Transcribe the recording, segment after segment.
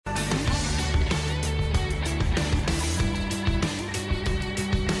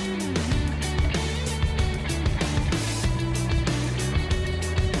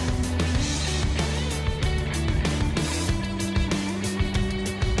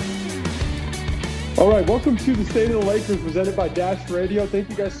All right, welcome to the State of the Lakers presented by Dash Radio. Thank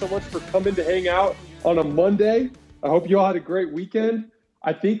you guys so much for coming to hang out on a Monday. I hope you all had a great weekend.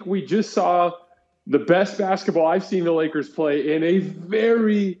 I think we just saw the best basketball I've seen the Lakers play in a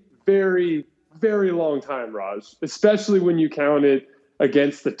very, very, very long time, Raj, especially when you count it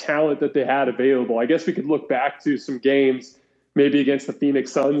against the talent that they had available. I guess we could look back to some games, maybe against the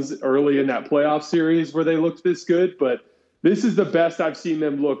Phoenix Suns early in that playoff series where they looked this good, but this is the best I've seen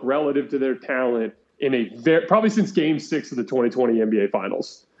them look relative to their talent in probably since Game 6 of the 2020 NBA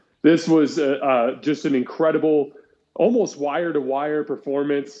Finals. This was just an incredible, almost wire-to-wire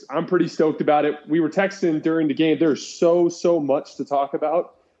performance. I'm pretty stoked about it. We were texting during the game. There's so much to talk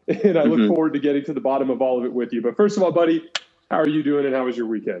about, and I look forward to getting to the bottom of all of it with you. But first of all, buddy, how are you doing, and how was your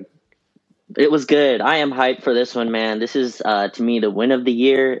weekend? It was good. I am hyped for this one, man. This is, to me, the win of the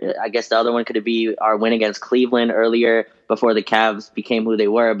year. I guess the other one could be our win against Cleveland earlier before the Cavs became who they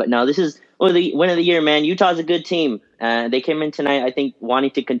were. But no, this is the win of the year, man. Utah's a good team. They came in tonight, I think,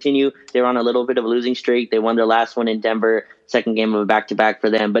 wanting to continue. They were on a little bit of a losing streak. They won their last one in Denver, second game of a back-to-back for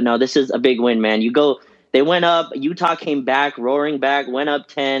them. But no, this is a big win, man. They went up. Utah came back, roaring back, went up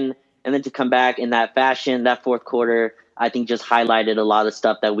 10, and then to come back in that fashion, that fourth quarter, I think just highlighted a lot of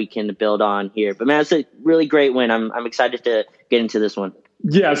stuff that we can build on here. But, man, it's a really great win. I'm excited to get into this one.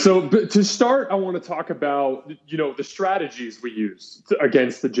 Yeah, so to start, I want to talk about, the strategies we use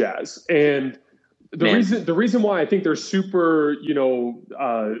against the Jazz. And the reason why I think they're super,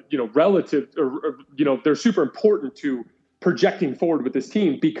 relative, or they're super important to projecting forward with this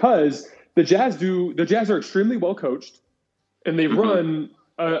team, because the Jazz are extremely well coached, and they run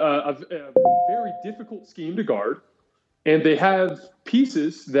a very difficult scheme to guard. And they have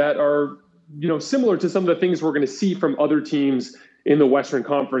pieces that are, similar to some of the things we're going to see from other teams in the Western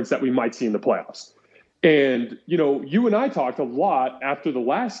Conference that we might see in the playoffs. And, you and I talked a lot after the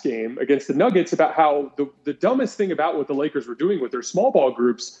last game against the Nuggets about how the dumbest thing about what the Lakers were doing with their small ball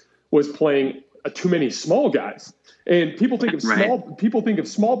groups was playing too many small guys. And people think of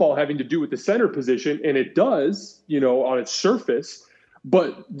small ball having to do with the center position, and it does, on its surface.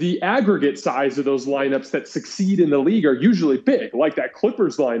 But the aggregate size of those lineups that succeed in the league are usually big, like that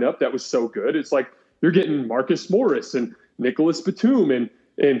Clippers lineup that was so good. It's like you're getting Marcus Morris and Nicholas Batum and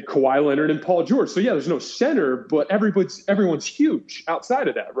Kawhi Leonard and Paul George. So, yeah, there's no center, but everyone's huge outside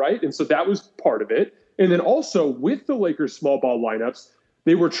of that, right? And so that was part of it. And then also with the Lakers small ball lineups,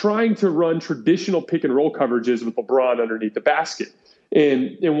 they were trying to run traditional pick and roll coverages with LeBron underneath the basket.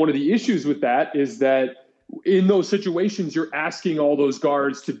 And one of the issues with that is that in those situations, you're asking all those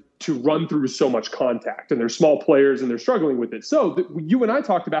guards to run through so much contact, and they're small players and they're struggling with it. So you and I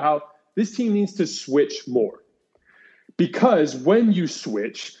talked about how this team needs to switch more, because when you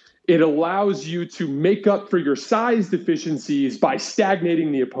switch, it allows you to make up for your size deficiencies by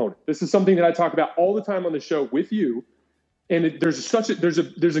stagnating the opponent. This is something that I talk about all the time on the show with you. And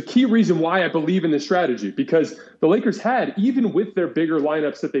there's a key reason why I believe in this strategy, because the Lakers had, even with their bigger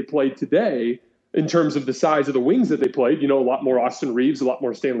lineups that they played today, in terms of the size of the wings that they played, a lot more Austin Reeves, a lot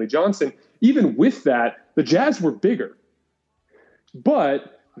more Stanley Johnson. Even with that, the Jazz were bigger.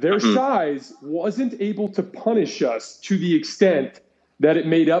 But their size wasn't able to punish us to the extent that it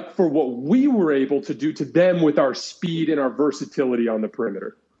made up for what we were able to do to them with our speed and our versatility on the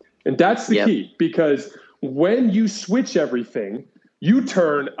perimeter. And that's the key, because when you switch everything, you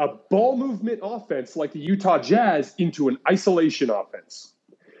turn a ball movement offense like the Utah Jazz into an isolation offense.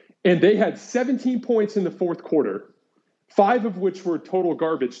 And they had 17 points in the fourth quarter, 5 of which were total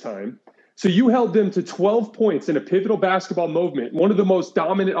garbage time. So you held them to 12 points in a pivotal basketball moment, one of the most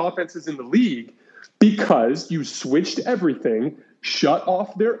dominant offenses in the league, because you switched everything, shut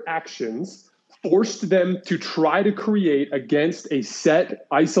off their actions, forced them to try to create against a set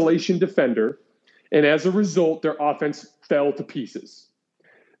isolation defender. And as a result, their offense fell to pieces.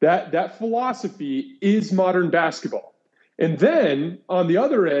 That philosophy is modern basketball. And then, on the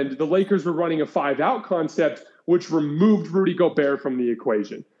other end, the Lakers were running a 5-out concept, which removed Rudy Gobert from the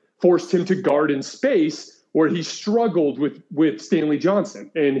equation, forced him to guard in space where he struggled with Stanley Johnson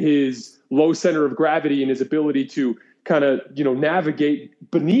and his low center of gravity and his ability to kind of,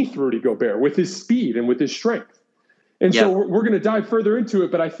 navigate beneath Rudy Gobert with his speed and with his strength. And so we're going to dive further into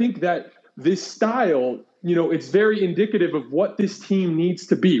it, but I think that this style, it's very indicative of what this team needs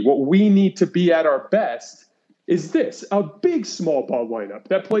to be, what we need to be at our best. Is this a big small ball lineup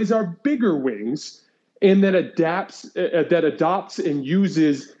that plays our bigger wings and then adopts and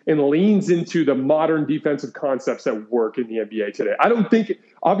uses and leans into the modern defensive concepts that work in the NBA today? I don't think,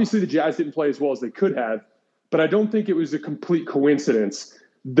 obviously the Jazz didn't play as well as they could have, but I don't think it was a complete coincidence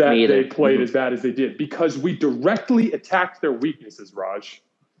that they played as bad as they did, because we directly attacked their weaknesses, Raj.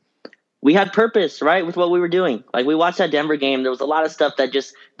 we had purpose, right, with what we were doing. Like, we watched that Denver game. There was a lot of stuff that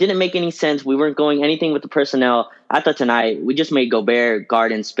just didn't make any sense. We weren't going anything with the personnel. I thought tonight we just made Gobert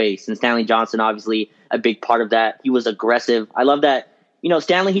guard in space, and Stanley Johnson, obviously, a big part of that. He was aggressive. I love that,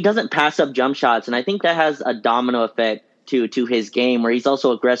 Stanley, he doesn't pass up jump shots, and I think that has a domino effect to his game, where he's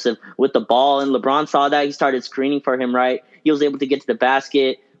also aggressive with the ball, and LeBron saw that. He started screening for him, right? He was able to get to the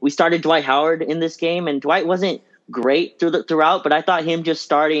basket. We started Dwight Howard in this game, and Dwight wasn't great throughout, but I thought him just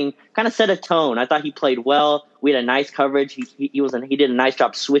starting kind of set a tone. I thought he played well. We had a nice coverage. He did a nice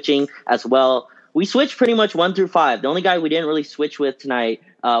job switching as well. We switched pretty much 1 through 5. The only guy we didn't really switch with tonight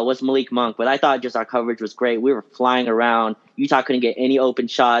was Malik Monk, but I thought just our coverage was great. We were flying around. Utah couldn't get any open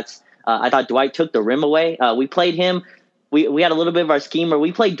shots. I thought Dwight took the rim away. We played him. We had a little bit of our scheme where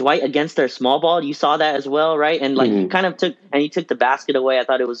we played Dwight against their small ball. You saw that as well, right? And he kind of he took the basket away. I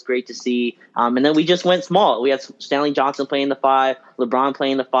thought it was great to see. And then we just went small. We had Stanley Johnson playing the 5, LeBron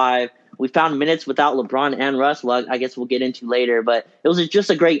playing the 5. We found minutes without LeBron and Russ. Well, I guess we'll get into later, but it was just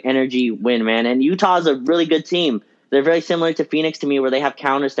a great energy win, man. And Utah is a really good team. They're very similar to Phoenix to me, where they have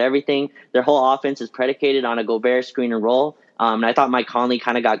counters to everything. Their whole offense is predicated on a Gobert screen and roll. And I thought Mike Conley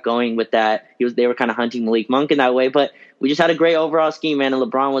kind of got going with that. They were kind of hunting Malik Monk in that way, but we just had a great overall scheme, man. And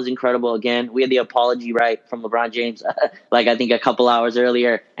LeBron was incredible again. We had the apology right from LeBron James, like I think a couple hours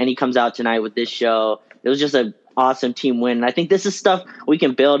earlier, and he comes out tonight with this show. It was just an awesome team win. And I think this is stuff we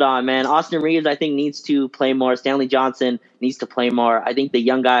can build on, man. Austin Reeves, I think, needs to play more. Stanley Johnson needs to play more. I think the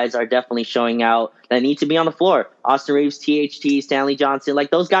young guys are definitely showing out that need to be on the floor. Austin Reeves, THT, Stanley Johnson, like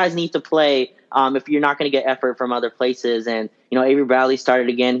those guys need to play. If you're not going to get effort from other places. And, Avery Bradley started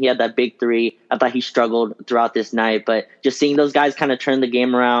again. He had that big 3. I thought he struggled throughout this night, but just seeing those guys kind of turn the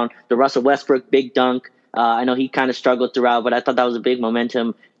game around. The Russell Westbrook big dunk. I know he kind of struggled throughout, but I thought that was a big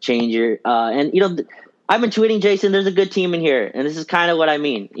momentum changer. I've been tweeting, Jason, there's a good team in here. And this is kind of what I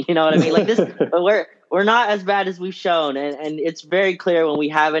mean. You know what I mean? Like this, we're not as bad as we've shown. And it's very clear when we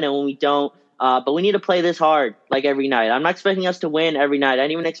have it and when we don't. But we need to play this hard, like every night. I'm not expecting us to win every night. I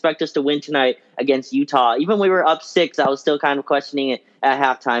didn't even expect us to win tonight against Utah. Even when we were up 6, I was still kind of questioning it at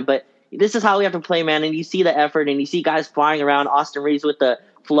halftime. But this is how we have to play, man. And you see the effort, and you see guys flying around. Austin Reeves with the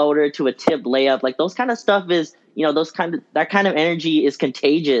floater to a tip layup. Like those kind of stuff is, that kind of energy is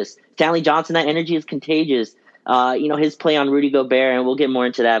contagious. Stanley Johnson, that energy is contagious. His play on Rudy Gobert, and we'll get more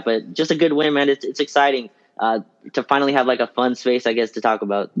into that. But just a good win, man. It's exciting. To finally have like a fun space, I guess, to talk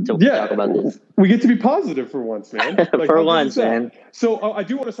about this. We get to be positive for once, man. Like, for once, man. So I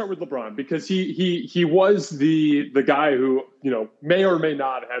do want to start with LeBron because he was the guy who may or may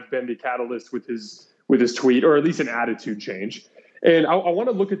not have been the catalyst with his tweet, or at least an attitude change. And I want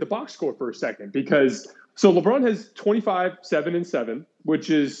to look at the box score for a second because LeBron has 25, 7, and 7, which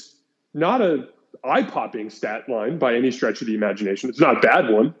is not a eye-popping stat line by any stretch of the imagination. It's not a bad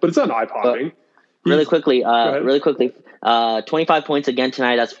one, but it's not eye-popping. Really quickly, 25 points again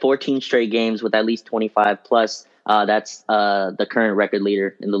tonight. That's 14 straight games with at least 25 plus. That's the current record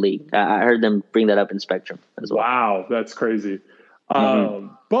leader in the league. I heard them bring that up in Spectrum as well. Wow, that's crazy.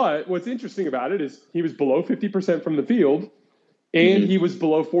 But what's interesting about it is he was below 50% from the field, and he was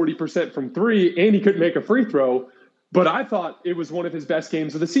below 40% from 3, and he couldn't make a free throw. But I thought it was one of his best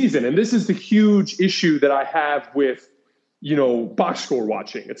games of the season. And this is the huge issue that I have with box score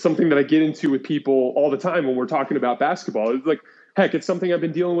watching. It's something that I get into with people all the time when we're talking about basketball. It's like, heck, it's something I've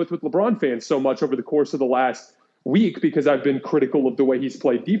been dealing with LeBron fans so much over the course of the last week because I've been critical of the way he's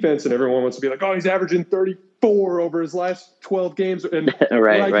played defense, and everyone wants to be like, oh, he's averaging 34 over his last 12 games. And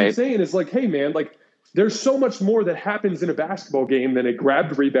what I keep saying is like, hey, man, like there's so much more that happens in a basketball game than a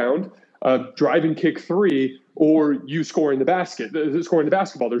grabbed rebound, drive and kick 3, or you scoring the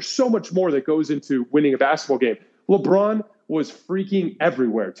basketball. There's so much more that goes into winning a basketball game. LeBron was freaking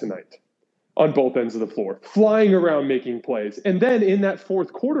everywhere tonight on both ends of the floor, flying around making plays. And then in that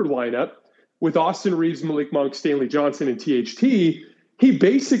fourth quarter lineup with Austin Reeves, Malik Monk, Stanley Johnson, and THT, he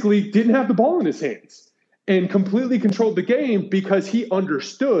basically didn't have the ball in his hands and completely controlled the game because he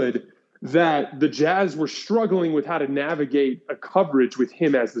understood that the Jazz were struggling with how to navigate a coverage with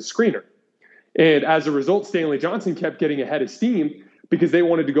him as the screener. And as a result, Stanley Johnson kept getting ahead of steam because they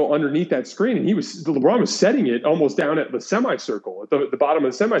wanted to go underneath that screen. And LeBron was setting it almost down at the semicircle, at the bottom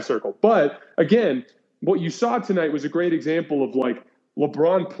of the semicircle. But again, what you saw tonight was a great example of like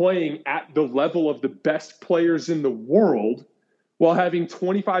LeBron playing at the level of the best players in the world while having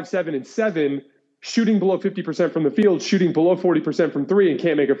 25, 7, and 7, shooting below 50% from the field, shooting below 40% from 3, and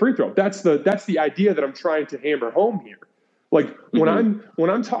can't make a free throw. That's the idea that I'm trying to hammer home here. Like when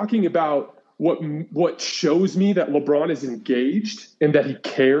I'm talking about what shows me that LeBron is engaged and that he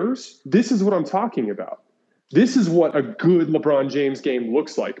cares, this is what I'm talking about. this is what a good LeBron James game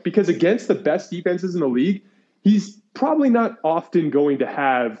looks like. Because against the best defenses in the league, he's probably not often going to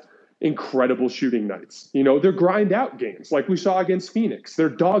have incredible shooting nights. You know, they're grind out games like we saw against Phoenix. They're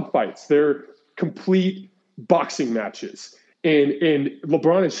dogfights. They're complete boxing matches. And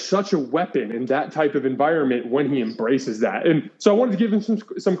LeBron is such a weapon in that type of environment when he embraces that. And so I wanted to give him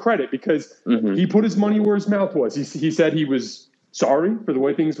some credit because he put his money where his mouth was. He said he was sorry for the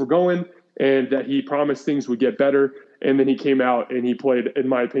way things were going and that he promised things would get better. And then he came out and he played, in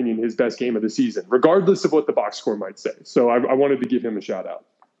my opinion, his best game of the season, regardless of what the box score might say. So I wanted to give him a shout out.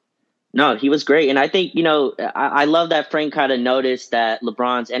 No, he was great. And I think, I love that Frank kind of noticed that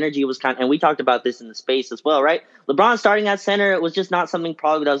LeBron's energy was and we talked about this in the space as well, right? LeBron starting at center, it was just not something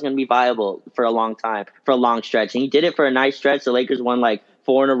probably that was going to be viable for a long time, for a long stretch. And he did it for a nice stretch. The Lakers won like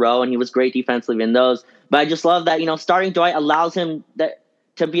 4 in a row, and he was great defensively in those. But I just love that, starting Dwight allows him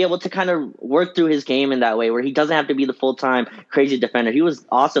to be able to kind of work through his game in that way where he doesn't have to be the full-time crazy defender. He was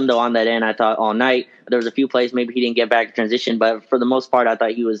awesome, though, on that end, I thought, all night. There was a few plays maybe he didn't get back to transition, but for the most part, I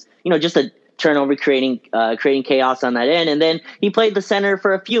thought he was, just a turnover creating chaos on that end. And then he played the center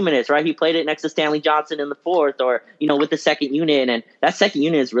for a few minutes, right? He played it next to Stanley Johnson in the fourth or, with the second unit. And that second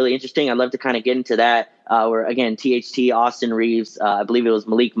unit is really interesting. I'd love to kind of get into that where, again, THT, Austin Reeves, I believe it was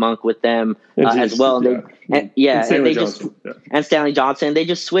Malik Monk with them as well. And and Stanley Johnson, they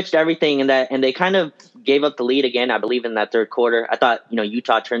just switched everything in that, and they kind of gave up the lead again, I believe, in that third quarter. I thought,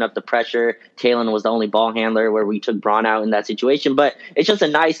 Utah turned up the pressure. Talon was the only ball handler where we took Braun out in that situation. But it's just a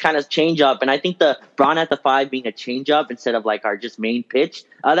nice kind of change up. And I think the Braun at the 5 being a change up instead of like our just main pitch,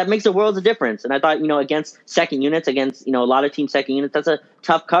 that makes a world of difference. And I thought, against second units, against, a lot of team second units, that's a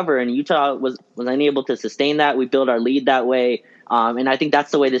tough cover. And Utah was unable to sustain that. We built our lead that way. And I think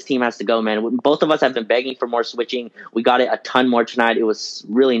that's the way this team has to go, man. Both of us have been begging for more switching. We got it a ton more tonight. It was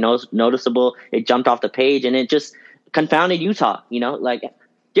really noticeable. It jumped off the page, and it just confounded Utah. Like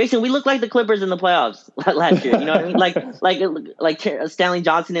Jason, we look like the Clippers in the playoffs last year. You know what I mean? Like Stanley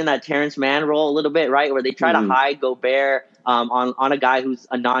Johnson in that Terrence Mann role a little bit, right? Where they try to hide Gobert on a guy who's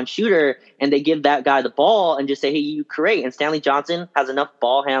a non-shooter, and they give that guy the ball and just say, hey, you create. And Stanley Johnson has enough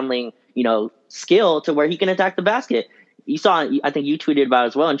ball handling, skill to where he can attack the basket. You saw, I think you tweeted about it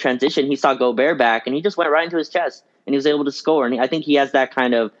as well, in transition, he saw Gobert back, and he just went right into his chest, and he was able to score. And I think he has that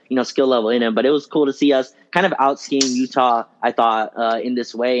kind of, skill level in him. But it was cool to see us kind of out-scheme Utah, I thought, in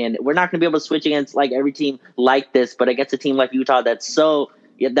this way. And we're not going to be able to switch against, like, every team like this, but against a team like Utah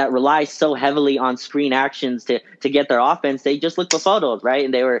that relies so heavily on screen actions to get their offense, they just look befuddled, right?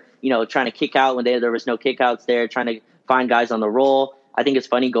 And they were, trying to kick out when there was no kickouts there, trying to find guys on the roll. I think it's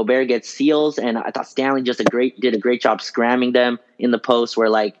funny. Gobert gets seals, and I thought Stanley did a great job scramming them in the post. Where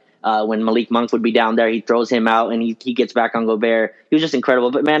when Malik Monk would be down there, he throws him out, and he gets back on Gobert. He was just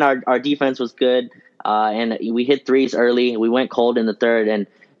incredible. But man, our defense was good, and we hit threes early. We went cold in the third, and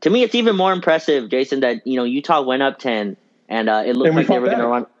to me, it's even more impressive, Jason, that Utah went up 10, and it looked like they were going to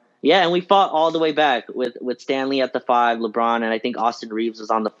run. Yeah, and we fought all the way back with Stanley at the 5, LeBron, and I think Austin Reeves was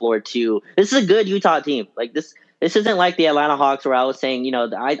on the floor too. This is a good Utah team. Like this. This isn't like the Atlanta Hawks where I was saying,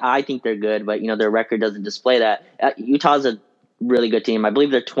 I think they're good, but, their record doesn't display that. Utah's a really good team. I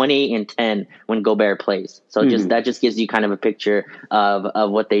believe they're 20-10 when Gobert plays. So that just gives you kind of a picture of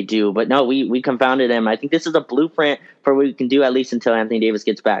what they do. But no, we confounded them. I think this is a blueprint for what we can do at least until Anthony Davis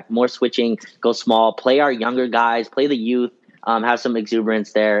gets back. More switching, go small, play our younger guys, play the youth, have some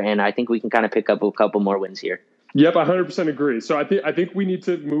exuberance there. And I think we can kind of pick up a couple more wins here. Yep, 100% agree. So I think we need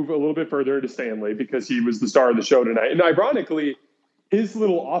to move a little bit further to Stanley because he was the star of the show tonight. And ironically, his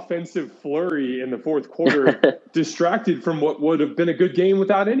little offensive flurry in the fourth quarter distracted from what would have been a good game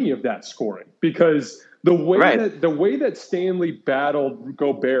without any of that scoring. Because the way that Stanley battled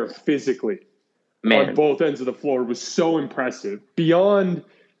Gobert physically on both ends of the floor was so impressive. Beyond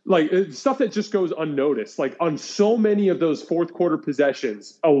stuff that just goes unnoticed. Like on so many of those fourth quarter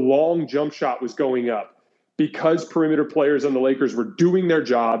possessions, a long jump shot was going up, because perimeter players on the Lakers were doing their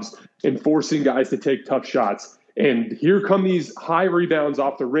jobs and forcing guys to take tough shots. And here come these high rebounds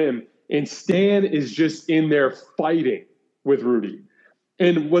off the rim, and Stan is just in there fighting with Rudy.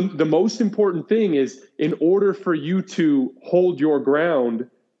 And the most important thing is, in order for you to hold your ground,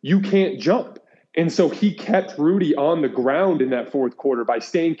 you can't jump. And so he kept Rudy on the ground in that fourth quarter by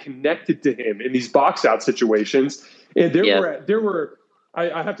staying connected to him in these box out situations. And there were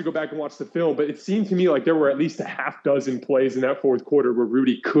I have to go back and watch the film, but it seemed to me like there were at least a half dozen plays in that fourth quarter where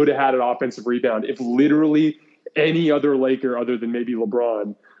Rudy could have had an offensive rebound if literally any other Laker other than maybe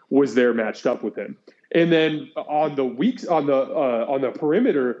LeBron was there matched up with him. And then on the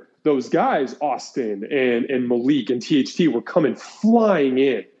perimeter, those guys, Austin and Malik and THT, were coming flying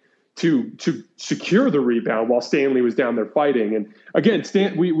in to secure the rebound while Stanley was down there fighting. And again,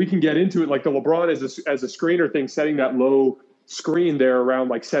 we can get into it, like the LeBron as a screener thing, setting that low screen there around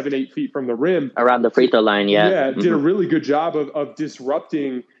like 7-8 feet from the rim. Around the free throw line, yeah. Yeah, did a really good job of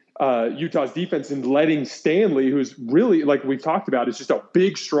disrupting Utah's defense and letting Stanley, who's really, like we've talked about, is just a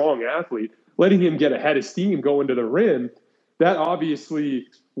big, strong athlete, letting him get ahead of steam going to the rim. That obviously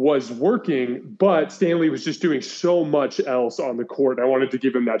was working, but Stanley was just doing so much else on the court. I wanted to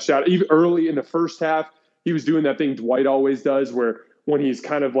give him that shout. Even early in the first half, he was doing that thing Dwight always does, where when he's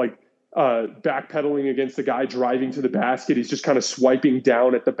kind of like backpedaling against the guy driving to the basket, he's just kind of swiping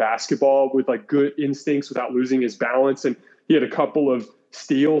down at the basketball with like good instincts without losing his balance. And he had a couple of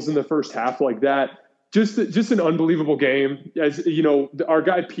steals in the first half like that. Just an unbelievable game. As you know, our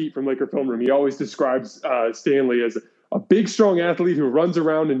guy Pete from Laker Film Room, he always describes Stanley as a big, strong athlete who runs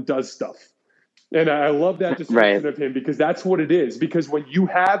around and does stuff. And I love that description of him, because that's what it is. Because when you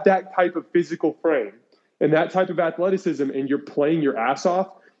have that type of physical frame and that type of athleticism and you're playing your ass off,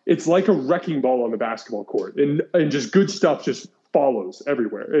 it's like a wrecking ball on the basketball court. And just good stuff just follows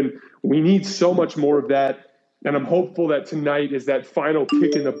everywhere. And we need so much more of that. And I'm hopeful that tonight is that final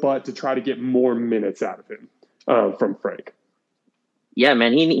kick in the butt to try to get more minutes out of him from Frank. Yeah,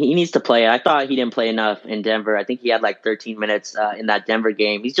 man, he needs to play. I thought he didn't play enough in Denver. I think he had like 13 minutes in that Denver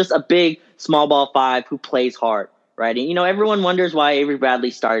game. He's just a big, small ball five who plays hard, right? And, everyone wonders why Avery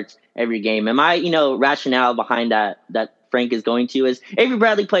Bradley starts every game. And my, rationale behind that Frank is going to is Avery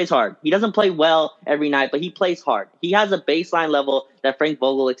Bradley plays hard. He doesn't play well every night, but he plays hard. He has a baseline level that Frank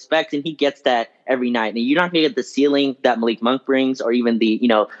Vogel expects, and he gets that every night. And you're not going to get the ceiling that Malik Monk brings, or even the,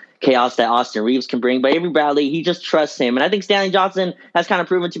 chaos that Austin Reeves can bring. But Avery Bradley, he just trusts him. And I think Stanley Johnson has kind of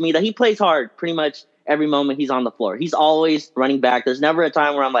proven to me that he plays hard pretty much every moment he's on the floor. He's always running back. There's never a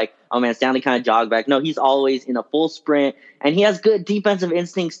time where I'm like, oh man, Stanley kind of jogged back. No, he's always in a full sprint, and he has good defensive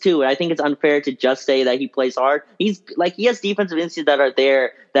instincts too. And I think it's unfair to just say that he plays hard. He has defensive instincts that are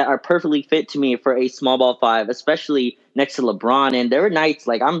there, that are perfectly fit to me for a small ball five, especially next to LeBron. And there were nights,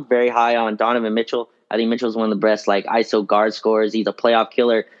 like, I'm very high on Donovan Mitchell. I think Mitchell's one of the best, like, ISO guard scorers. He's a playoff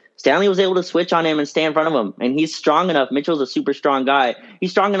killer. Stanley was able to switch on him and stay in front of him, and he's strong enough. Mitchell's a super strong guy. He's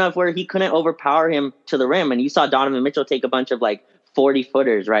strong enough where he couldn't overpower him to the rim, and you saw Donovan Mitchell take a bunch of, like,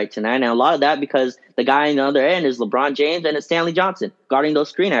 40-footers, right, tonight. And a lot of that because the guy on the other end is LeBron James and it's Stanley Johnson guarding those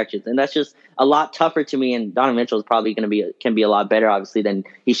screen actions. And that's just a lot tougher to me. And Donovan Mitchell is probably can be a lot better, obviously, than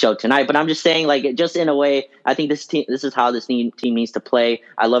he showed tonight. But I'm just saying, like, just in a way, I think this is how this team needs to play.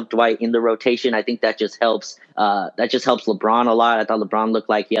 I love Dwight in the rotation. I think that just helps. LeBron a lot. I thought LeBron looked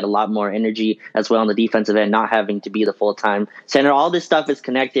like he had a lot more energy as well on the defensive end, not having to be the full-time center. All this stuff is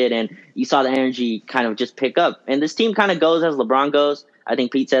connected, and you saw the energy kind of just pick up. And this team kind of goes as LeBron goes. I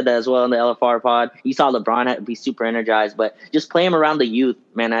think Pete said that as well in the LFR pod. You saw LeBron be super energized, but just play him around the youth,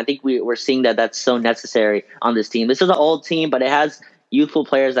 man. I think we're seeing that that's so necessary on this team. This is an old team, but it has youthful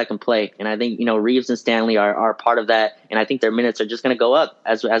players that can play. And I think, Reeves and Stanley are part of that. And I think their minutes are just going to go up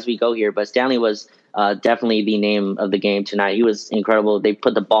as we go here. But Stanley was definitely the name of the game tonight. He was incredible. They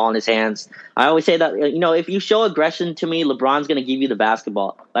put the ball in his hands. I always say that, if you show aggression to me, LeBron's going to give you the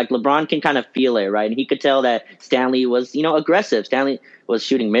basketball. Like, LeBron can kind of feel it, right? And he could tell that Stanley was, aggressive. Stanley was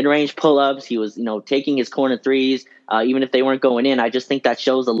shooting mid-range pull-ups. He was, taking his corner threes, even if they weren't going in. I just think that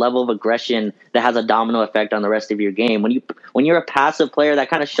shows a level of aggression that has a domino effect on the rest of your game. When you're a passive player, that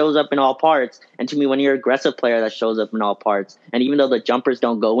kind of shows up in all parts. And to me, when you're an aggressive player, that shows up in all parts. And even though the jumpers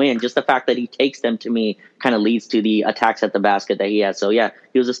don't go in, just the fact that he takes them, to me, kind of leads to the attacks at the basket that he has. So, yeah,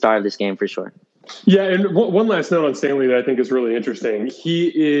 he was the star of this game for sure. Yeah, and one last note on Stanley that I think is really interesting.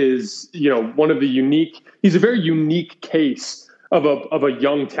 He is, he's a very unique case of a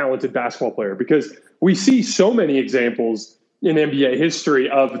young, talented basketball player, because we see so many examples in NBA history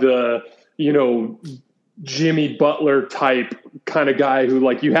of the, Jimmy Butler type kind of guy who,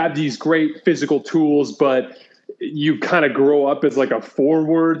 like, you have these great physical tools, but you kind of grow up as like a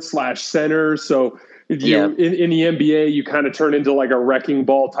forward/center. So in the NBA, you kind of turn into like a wrecking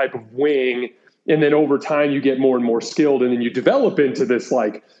ball type of wing. And then over time, you get more and more skilled, and then you develop into this,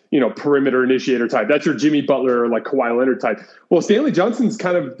 like, perimeter initiator type. That's your Jimmy Butler or like Kawhi Leonard type. Well, Stanley Johnson's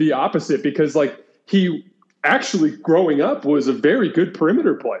kind of the opposite, because, like, he actually growing up was a very good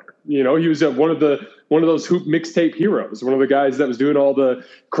perimeter player. He was one of those hoop mixtape heroes, one of the guys that was doing all the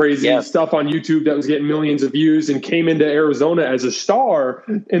crazy stuff on YouTube that was getting millions of views, and came into Arizona as a star.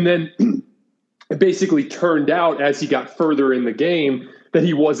 And then it basically turned out, as he got further in the game, that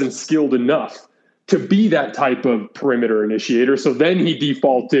he wasn't skilled enough to be that type of perimeter initiator. So then he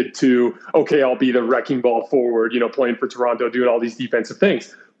defaulted to, okay, I'll be the wrecking ball forward, playing for Toronto, doing all these defensive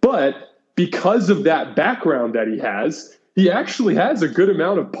things. But because of that background that he has, he actually has a good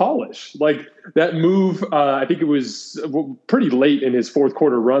amount of polish. Like that move, I think it was pretty late in his fourth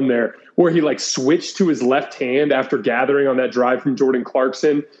quarter run there, where he like switched to his left hand after gathering on that drive from Jordan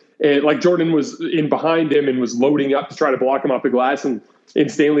Clarkson. And like Jordan was in behind him and was loading up to try to block him off the glass, and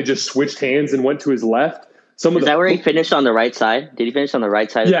Stanley just swithed hands and went to his left. Is that where he finished on the right side? Did he finish on the right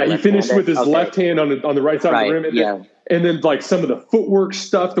side? Yeah, he finished with his left hand on the right side of the rim. And and then like some of the footwork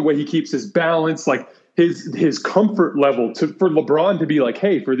stuff, the way he keeps his balance, like his comfort level for LeBron to be like,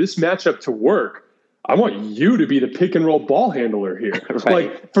 hey, for this matchup to work, I want you to be the pick and roll ball handler here.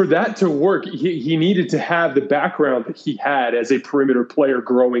 Right. Like for that to work, he needed to have the background that he had as a perimeter player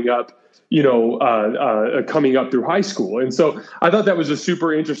growing up, coming up through high school. And so I thought that was a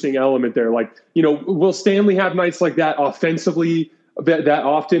super interesting element there. Like, will Stanley have nights like that offensively that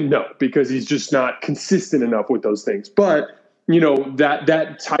often? No, because he's just not consistent enough with those things. But,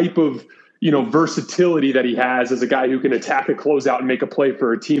 that type of, versatility that he has as a guy who can attack a closeout and make a play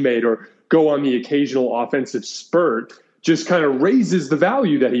for a teammate or go on the occasional offensive spurt just kind of raises the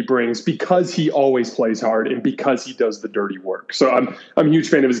value that he brings because he always plays hard and because he does the dirty work. So I'm a huge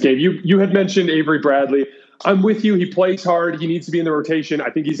fan of his game. You had mentioned Avery Bradley. I'm with you. He plays hard. He needs to be in the rotation. I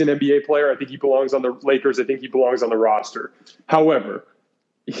think he's an NBA player. I think he belongs on the Lakers. I think he belongs on the roster. However,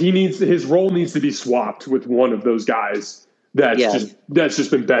 his role needs to be swapped with one of those guys that's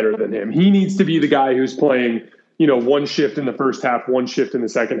just been better than him. He needs to be the guy who's playing, one shift in the first half, one shift in the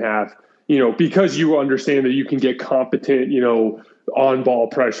second half, because you understand that you can get competent, on ball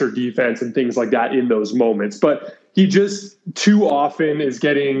pressure defense and things like that in those moments. But he just too often is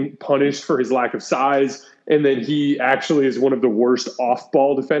getting punished for his lack of size. And then he actually is one of the worst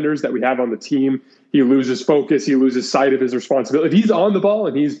off-ball defenders that we have on the team. He loses focus. He loses sight of his responsibility. If he's on the ball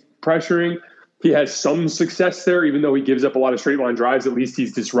and he's pressuring, he has some success there, even though he gives up a lot of straight line drives. At least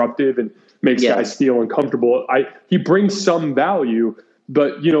he's disruptive and makes guys feel uncomfortable. He brings some value,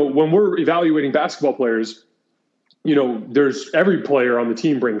 but when we're evaluating basketball players, there's every player on the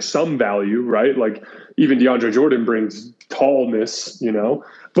team brings some value, right? Like even DeAndre Jordan brings tallness,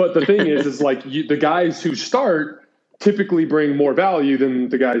 But the thing is like the guys who start typically bring more value than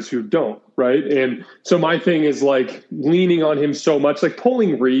the guys who don't, right? And so my thing is like leaning on him so much, like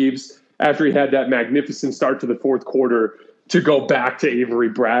pulling Reeves after he had that magnificent start to the fourth quarter to go back to Avery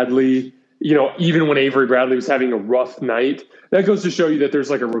Bradley, even when Avery Bradley was having a rough night. That goes to show you that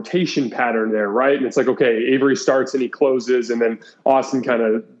there's like a rotation pattern there, right? And it's like, okay, Avery starts and he closes, and then Austin kind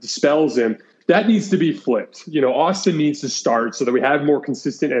of dispels him. That needs to be flipped. Austin needs to start so that we have more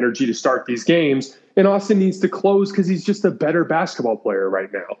consistent energy to start these games. And Austin needs to close because he's just a better basketball player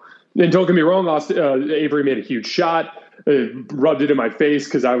right now. And don't get me wrong, Avery made a huge shot. Rubbed it in my face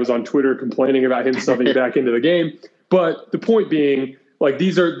because I was on Twitter complaining about him stuffing back into the game. But the point being, like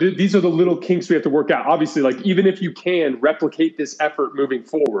these are the little kinks we have to work out. Obviously, like even if you can replicate this effort moving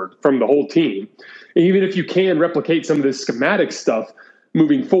forward from the whole team, and even if you can replicate some of this schematic stuff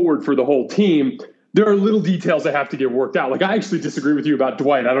moving forward for the whole team, there are little details that have to get worked out. Like I actually disagree with you about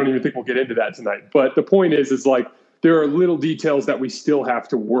Dwight. I don't even think we'll get into that tonight. But the point is like there are little details that we still have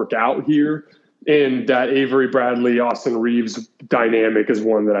to work out here. And that Avery Bradley, Austin Reeves dynamic is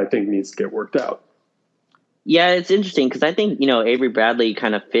one that I think needs to get worked out. Yeah, it's interesting because I think, Avery Bradley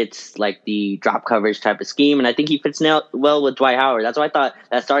kind of fits like the drop coverage type of scheme. And I think he fits now well with Dwight Howard. That's why I thought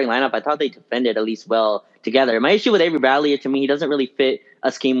that starting lineup, I thought they defended at least well together. My issue with Avery Bradley, to me, he doesn't really fit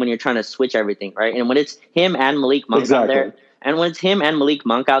a scheme when you're trying to switch everything, right? And when it's him and Malik Monk out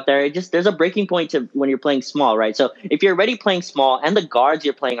there, there's a breaking point to when you're playing small, right? So if you're already playing small and the guards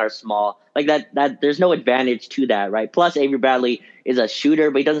you're playing are small, like that there's no advantage to that, right? Plus Avery Bradley is a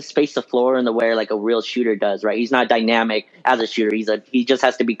shooter, but he doesn't space the floor in the way like a real shooter does, right? He's not dynamic as a shooter. He just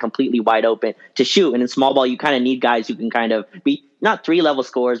has to be completely wide open to shoot. And in small ball, you kind of need guys who can kind of be not 3-level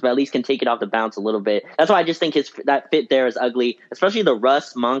scorers, but at least can take it off the bounce a little bit. That's why I just think that fit there is ugly, especially the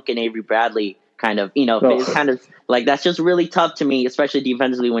Russ, Monk, and Avery Bradley kind of, it's kind of like that's just really tough to me, especially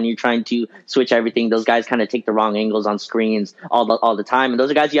defensively when you're trying to switch everything. Those guys kind of take the wrong angles on screens all the time, and those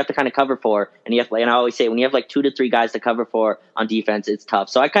are guys you have to kind of cover for. And and I always say when you have like 2 to 3 guys to cover for on defense, it's tough.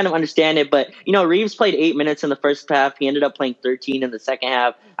 So I kind of understand it, but Reeves played 8 minutes in the first half. He ended up playing 13 in the second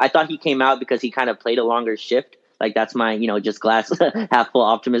half. I thought he came out because he kind of played a longer shift. Like that's my, just glass half full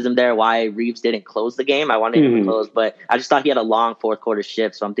optimism there. Why Reeves didn't close the game. I wanted him to close, but I just thought he had a long fourth quarter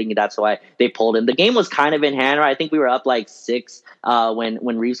shift. So I'm thinking that's why they pulled him. The game was kind of in hand, right? I think we were up like 6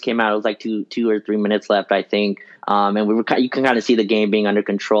 when Reeves came out. It was like 2 or 3 minutes left, I think. And you can kind of see the game being under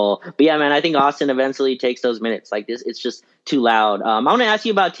control. But yeah, man, I think Austin eventually takes those minutes. Like this, it's just too loud. I want to ask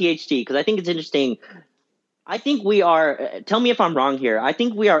you about THT because I think it's interesting. I think we are. Tell me if I'm wrong here. I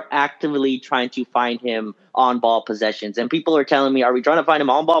think we are actively trying to find him on ball possessions, and people are telling me, "Are we trying to find him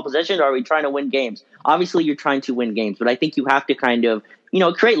on ball possessions, or are we trying to win games?" Obviously, you're trying to win games, but I think you have to kind of,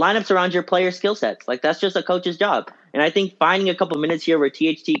 create lineups around your player skill sets. Like that's just a coach's job. And I think finding a couple minutes here where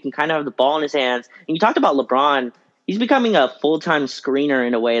THT can kind of have the ball in his hands. And you talked about LeBron. He's becoming a full-time screener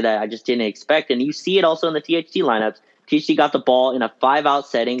in a way that I just didn't expect, and you see it also in the THT lineups. THT got the ball in a 5-out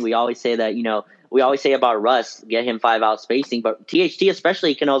setting. We always say that, we always say about Russ, get him 5-out spacing, but THT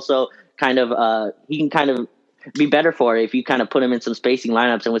especially can also kind of he can kind of be better for it if you kind of put him in some spacing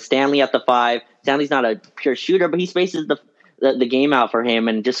lineups. And with Stanley at the 5, Stanley's not a pure shooter, but he spaces the game out for him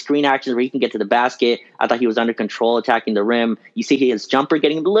and just screen actions where he can get to the basket. I thought he was under control attacking the rim. You see his jumper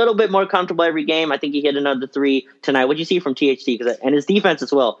getting a little bit more comfortable every game. I think he hit another 3 tonight. What did you see from THT? And his defense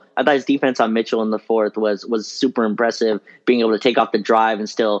as well. I thought his defense on Mitchell in the fourth was super impressive, being able to take off the drive and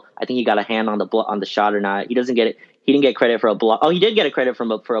still, I think he got a hand on the shot or not. He doesn't get it. He didn't get credit for a block. Oh, he did get a credit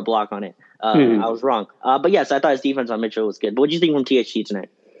for a block on it. I was wrong. But yes, I thought his defense on Mitchell was good. But what did you think from THT tonight?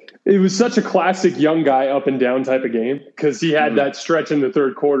 It was such a classic young guy up and down type of game because he had that stretch in the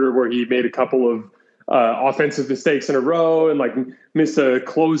third quarter where he made a couple of offensive mistakes in a row and like missed a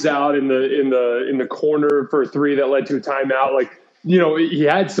closeout in the corner for a 3 that led to a timeout. Like, he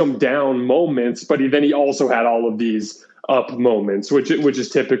had some down moments, but then he also had all of these up moments, which is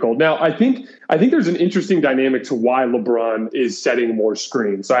typical. Now, I think there's an interesting dynamic to why LeBron is setting more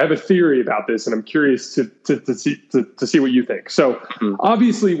screens. So I have a theory about this, and I'm curious to see what you think. So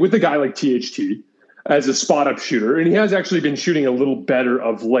obviously, with a guy like THT as a spot up shooter, and he has actually been shooting a little better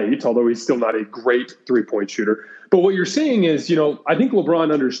of late, although he's still not a great 3-point shooter. But what you're saying is, I think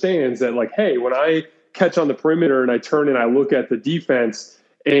LeBron understands that, like, hey, when I catch on the perimeter and I turn and I look at the defense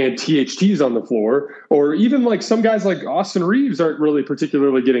and THT's on the floor, or even like some guys like Austin Reeves aren't really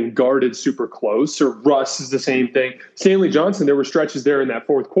particularly getting guarded super close, or Russ is the same thing. Stanley Johnson, there were stretches there in that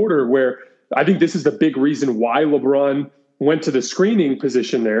fourth quarter where I think this is the big reason why LeBron went to the screening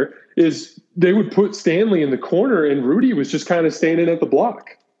position there, is they would put Stanley in the corner and Rudy was just kind of standing at the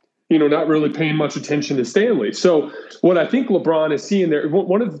block, not really paying much attention to Stanley. So what I think LeBron is seeing there,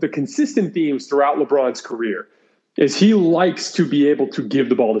 one of the consistent themes throughout LeBron's career is he likes to be able to give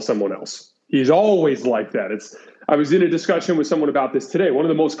the ball to someone else. He's always like that. I was in a discussion with someone about this today. One of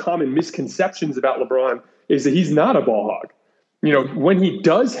the most common misconceptions about LeBron is that he's not a ball hog. When he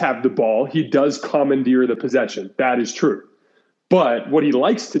does have the ball, he does commandeer the possession. That is true. But what he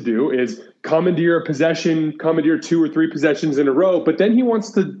likes to do is commandeer a possession, commandeer 2 or 3 possessions in a row, but then he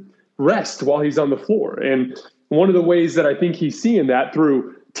wants to rest while he's on the floor. And one of the ways that I think he's seeing that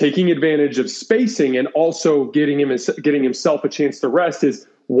through taking advantage of spacing and also getting himself a chance to rest is,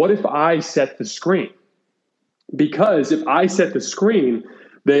 what if I set the screen? Because if I set the screen,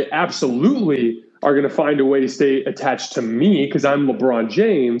 they absolutely are going to find a way to stay attached to me because I'm LeBron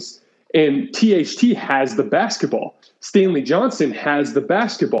James, and THT has the basketball. Stanley Johnson has the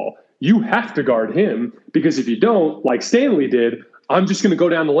basketball. You have to guard him because if you don't, like Stanley did, I'm just going to go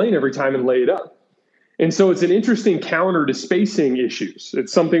down the lane every time and lay it up. And so it's an interesting counter to spacing issues.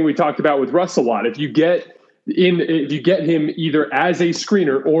 It's something we talked about with Russ a lot. If you get him either as a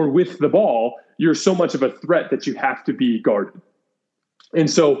screener or with the ball, you're so much of a threat that you have to be guarded. And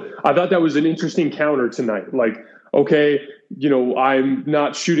so I thought that was an interesting counter tonight. Like, okay, I'm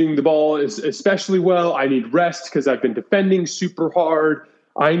not shooting the ball especially well. I need rest because I've been defending super hard.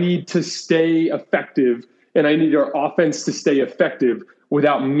 I need to stay effective, and I need our offense to stay effective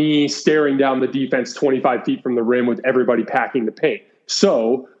without me staring down the defense 25 feet from the rim with everybody packing the paint.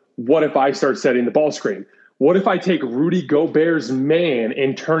 So what if I start setting the ball screen? What if I take Rudy Gobert's man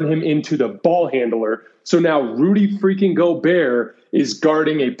and turn him into the ball handler? So now Rudy freaking Gobert is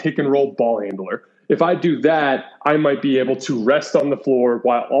guarding a pick and roll ball handler. If I do that, I might be able to rest on the floor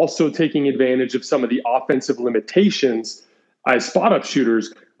while also taking advantage of some of the offensive limitations as spot up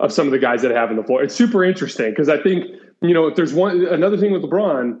shooters of some of the guys that I have on the floor. It's super interesting because I think, if there's another thing with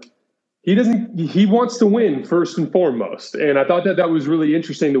LeBron, he wants to win first and foremost. And I thought that was really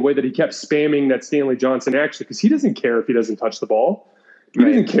interesting, the way that he kept spamming that Stanley Johnson action, because he doesn't care if he doesn't touch the ball. He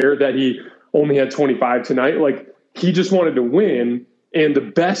doesn't care that he only had 25 tonight. Like, he just wanted to win. And the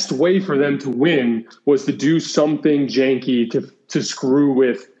best way for them to win was to do something janky to screw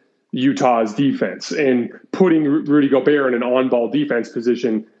with Utah's defense. And putting Rudy Gobert in an on-ball defense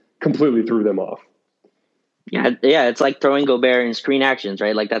position completely threw them off. Yeah, it's like throwing Gobert in screen actions,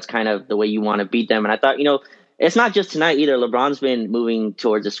 right? Like that's kind of the way you want to beat them. And I thought, it's not just tonight either. LeBron's been moving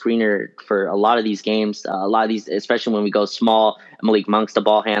towards a screener for a lot of these games, especially when we go small. Malik Monk's the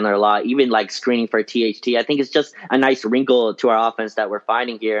ball handler a lot, even like screening for THT. I think it's just a nice wrinkle to our offense that we're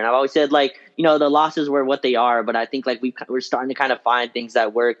finding here. And I've always said, like, the losses were what they are, but I think like we're starting to kind of find things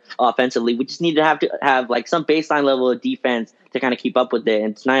that work offensively. We just need to have like some baseline level of defense to kind of keep up with it.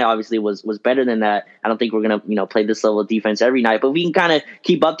 And tonight obviously was better than that. I don't think we're going to, play this level of defense every night, but we can kind of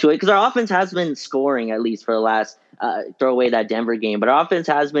keep up to it because our offense has been scoring at least for the last throw away that Denver game, but our offense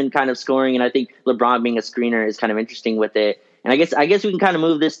has been kind of scoring. And I think LeBron being a screener is kind of interesting with it. And I guess we can kind of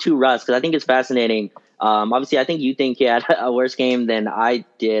move this to Russ because I think it's fascinating. Obviously I think you think he had a worse game than I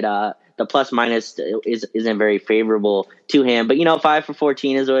did. The plus minus isn't very favorable to him, but 5 for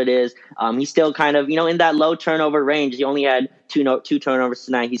 14 is what it is. He's still kind of in that low turnover range. He only had two turnovers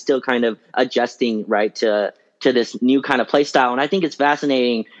tonight. He's still kind of adjusting right to this new kind of play style, and I think it's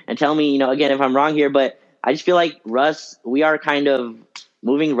fascinating. And tell me, again, if I'm wrong here, but I just feel like Russ, we are kind of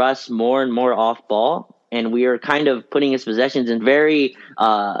moving Russ more and more off ball, and we are kind of putting his possessions in very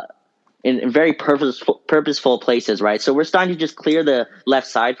in very purposeful places, right? So we're starting to just clear the left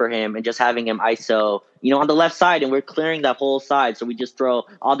side for him and just having him ISO, on the left side, and we're clearing that whole side. So we just throw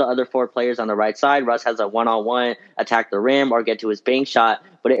all the other 4 players on the right side. Russ has a one-on-one, attack the rim or get to his bank shot.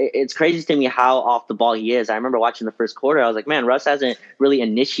 But it's crazy to me how off the ball he is. I remember watching the first quarter. I was like, man, Russ hasn't really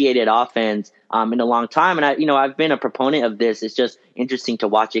initiated offense in a long time. And I've been a proponent of this. It's just interesting to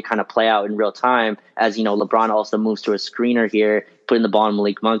watch it kind of play out in real time as, LeBron also moves to a screener here, putting the ball in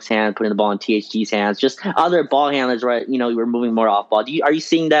Malik Monk's hand, putting the ball in THG's hands, just other ball handlers, right? We're moving more off ball. Are you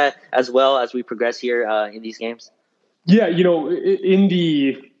seeing that as well as we progress here in these games? Yeah, in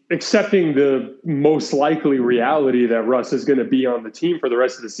the accepting the most likely reality that Russ is going to be on the team for the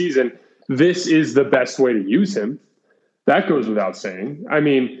rest of the season, this is the best way to use him. That goes without saying. I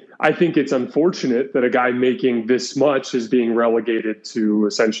mean, I think it's unfortunate that a guy making this much is being relegated to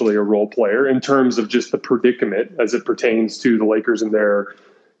essentially a role player in terms of just the predicament as it pertains to the Lakers and their,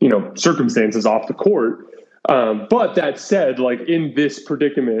 circumstances off the court. But that said, like in this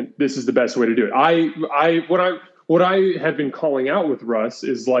predicament, this is the best way to do it. What I have been calling out with Russ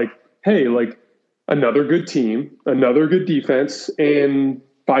is like, hey, like another good team, another good defense, and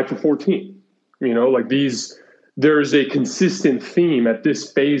 5 for 14. There's a consistent theme at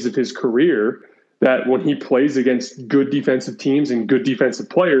this phase of his career that when he plays against good defensive teams and good defensive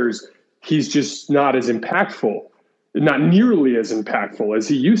players, he's just not as impactful, not nearly as impactful as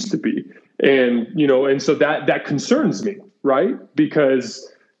he used to be. And, and so that concerns me, right? Because,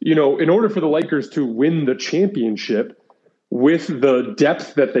 in order for the Lakers to win the championship with the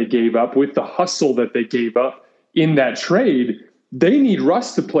depth that they gave up, with the hustle that they gave up in that trade, they need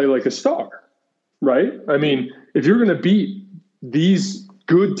Russ to play like a star, right? I mean, if you're going to beat these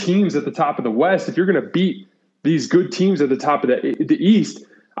good teams at the top of the West, if you're going to beat these good teams at the top of the East,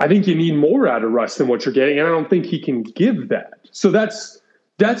 I think you need more out of Russ than what you're getting, and I don't think he can give that. So that's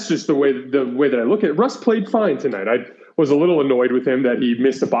just the way that I look at it. Russ played fine tonight. I was a little annoyed with him that he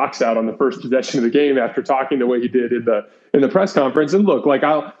missed a box out on the first possession of the game after talking the way he did in the press conference. And look, like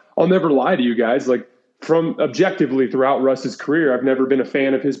I'll never lie to you guys. Like from objectively throughout Russ's career, I've never been a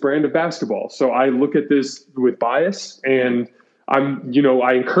fan of his brand of basketball. So I look at this with bias, and I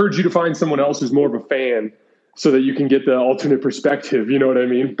encourage you to find someone else who's more of a fan so that you can get the alternate perspective. You know what I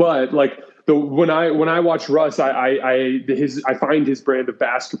mean? But like when I watch Russ, I find his brand of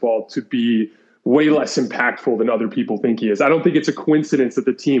basketball to be way less impactful than other people think he is. I don't think it's a coincidence that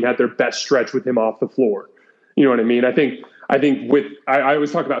the team had their best stretch with him off the floor. You know what I mean? I think I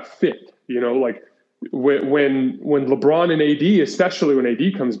always talk about fit, like when LeBron and AD, especially when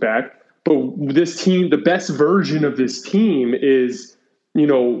AD comes back, but this team, the best version of this team is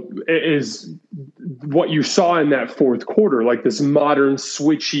what you saw in that fourth quarter, like this modern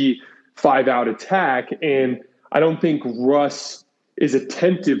switchy 5-out attack. And I don't think Russ is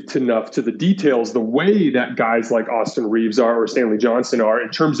attentive enough to the details the way that guys like Austin Reeves are or Stanley Johnson are in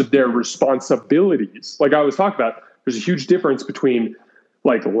terms of their responsibilities. Like I was talking about, there's a huge difference between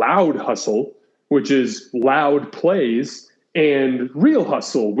like loud hustle, which is loud plays, and real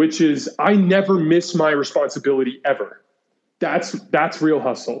hustle, which is I never miss my responsibility ever. That's real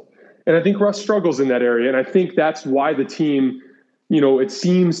hustle. And I think Russ struggles in that area. And I think that's why the team, it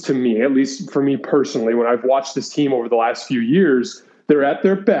seems to me, at least for me personally, when I've watched this team over the last few years, they're at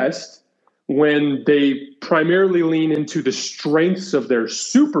their best when they primarily lean into the strengths of their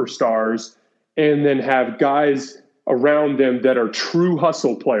superstars and then have guys around them that are true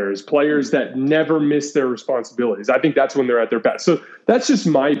hustle players that never miss their responsibilities. I think that's when they're at their best. So that's just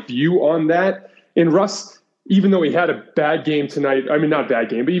my view on that. And Russ, even though he had a bad game tonight, I mean, not bad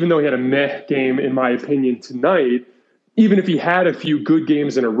game, but even though he had a meh game, in my opinion, tonight, even if he had a few good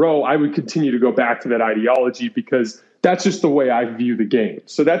games in a row, I would continue to go back to that ideology because that's just the way I view the game.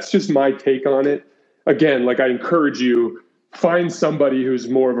 So that's just my take on it. Again, like I encourage you, find somebody who's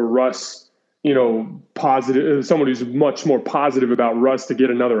more of a Russ, positive, someone who's much more positive about Russ to get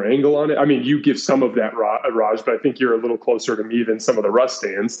another angle on it. I mean, you give some of that, Raj, but I think you're a little closer to me than some of the Russ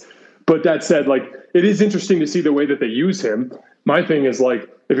fans. But that said, like, it is interesting to see the way that they use him. My thing is, like,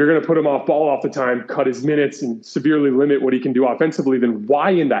 if you're going to put him off ball off the time, cut his minutes, and severely limit what he can do offensively, then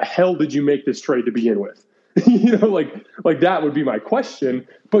why in the hell did you make this trade to begin with? Like that would be my question.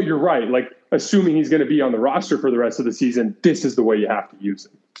 But you're right. Like, assuming he's going to be on the roster for the rest of the season, this is the way you have to use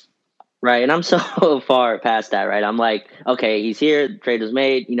him. Right, and I'm so far past that, right? I'm like, okay, he's here, the trade was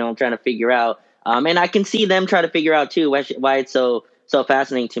made, I'm trying to figure out. And I can see them try to figure out, too, why it's so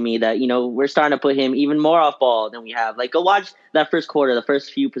fascinating to me that, we're starting to put him even more off ball than we have. Like, go watch that first quarter, the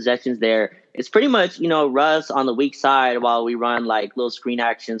first few possessions there. It's pretty much, Russ on the weak side while we run, like, little screen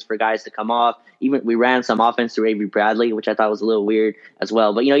actions for guys to come off. Even we ran some offense through Avery Bradley, which I thought was a little weird as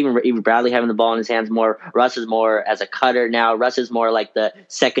well. But, even Avery Bradley having the ball in his hands more, Russ is more as a cutter now. Russ is more like the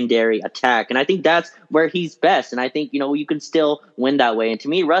secondary attack. And I think that's where he's best. And I think, you can still win that way. And to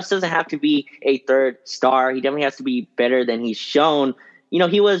me, Russ doesn't have to be a third star. He definitely has to be better than he's shown.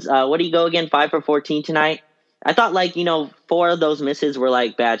 He was, what did he go again, 5 for 14 tonight? I thought, like, 4 of those misses were,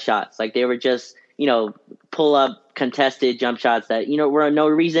 like, bad shots. Like, they were just, pull up contested jump shots that, were no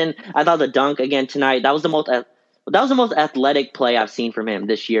reason. I thought the dunk again tonight, that was the most athletic play I've seen from him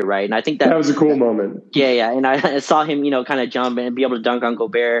this year, right? And I think that was a cool moment. Yeah. And I saw him, kind of jump and be able to dunk on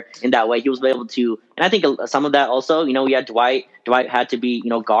Gobert in that way. He was able to, and I think some of that also, we had Dwight. Dwight had to be,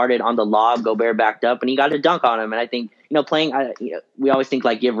 guarded on the lob. Gobert backed up and he got to dunk on him. And I think, playing, we always think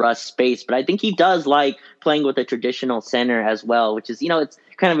like give Russ space, but I think he does like playing with a traditional center as well, which is, it's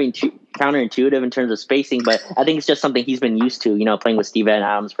kind of counterintuitive in terms of spacing, but I think it's just something he's been used to, playing with Steven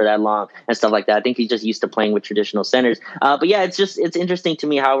Adams for that long and stuff like that. I think he's just used to playing with traditional centers. But yeah, it's interesting to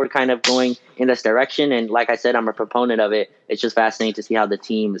me how we're kind of going in this direction. And like I said, I'm a proponent of it. It's just fascinating to see how the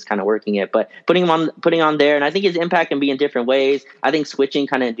team is kind of working it, but putting on there. And I think his impact can be in different ways. I think switching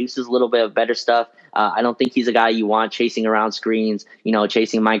kind of induces a little bit of better stuff. I don't think he's a guy you want chasing around screens,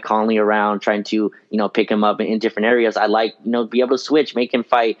 chasing Mike Conley around, trying to, pick him up in different areas. I like, be able to switch, make him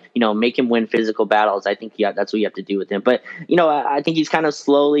fight, make him win physical battles. I think that's what you have to do with him. But, I think he's kind of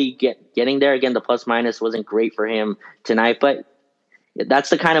slowly getting there. Again, the plus minus wasn't great for him tonight, but that's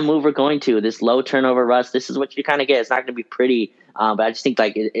the kind of move we're going to. This low turnover Russ, this is what you kind of get. It's not going to be pretty, but I just think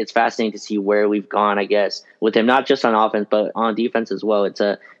like it's fascinating to see where we've gone, I guess, with him, not just on offense, but on defense as well. It's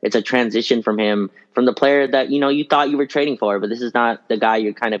a transition from him, from the player that, you thought you were trading for, but this is not the guy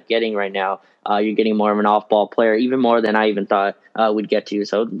you're kind of getting right now. You're getting more of an off-ball player, even more than I even thought we'd get to.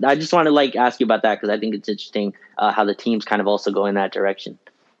 So I just want to ask you about that because I think it's interesting how the team's kind of also go in that direction.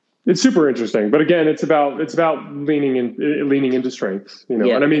 It's super interesting, but again, it's about leaning into strengths,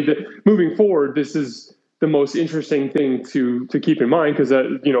 Yeah. And I mean, moving forward, this is the most interesting thing to keep in mind because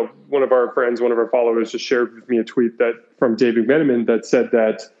one of our friends, one of our followers, just shared with me a tweet from David McMenamin that said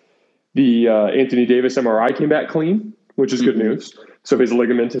that the Anthony Davis MRI came back clean, which is good news. So his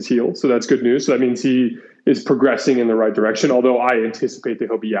ligament is healed, so that's good news. So that means he is progressing in the right direction. Although I anticipate that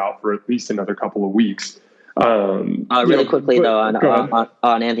he'll be out for at least another couple of weeks. Really quickly though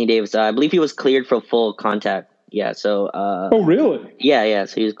on Anthony Davis, I believe he was cleared for full contact. Yeah. So. Oh really? Yeah.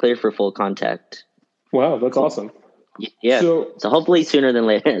 So he was cleared for full contact. Wow, that's awesome. Yeah. So hopefully sooner than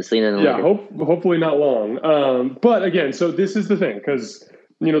later. Hopefully not long. But again, so this is the thing because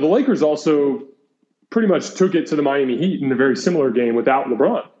the Lakers also pretty much took it to the Miami Heat in a very similar game without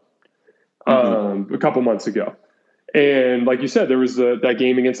LeBron a couple months ago. And like you said, there was that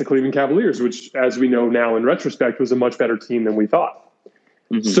game against the Cleveland Cavaliers, which, as we know now in retrospect, was a much better team than we thought.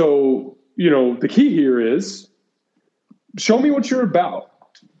 Mm-hmm. So, the key here is show me what you're about.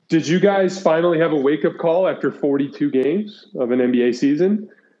 Did you guys finally have a wake-up call after 42 games of an NBA season?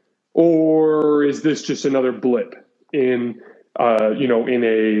 Or is this just another blip in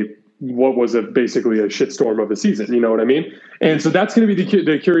what was basically a shitstorm of a season? You know what I mean? And so that's going to be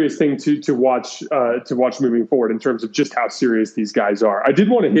the curious thing to watch moving forward in terms of just how serious these guys are. I did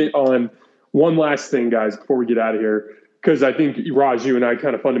want to hit on one last thing, guys, before we get out of here, because I think, Raj, you and I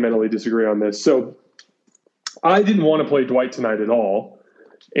kind of fundamentally disagree on this. So I didn't want to play Dwight tonight at all.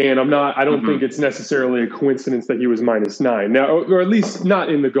 And I don't think it's necessarily a coincidence that he was -9 now, or at least not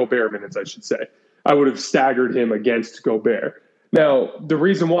in the Gobert minutes, I should say. I would have staggered him against Gobert. Now, the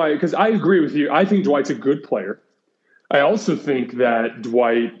reason why, because I agree with you, I think Dwight's a good player. I also think that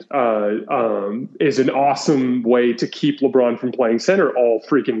Dwight is an awesome way to keep LeBron from playing center all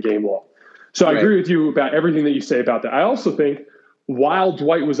freaking game long. So I agree with you about everything that you say about that. I also think while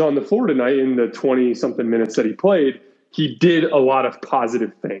Dwight was on the floor tonight in the 20-something minutes that he played, he did a lot of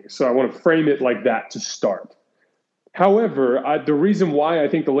positive things. So I want to frame it like that to start. However, the reason why I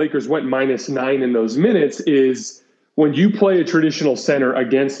think the Lakers went -9 in those minutes is when you play a traditional center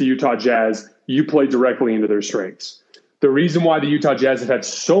against the Utah Jazz, you play directly into their strengths. The reason why the Utah Jazz have had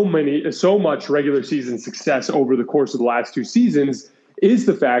so much regular season success over the course of the last 2 seasons is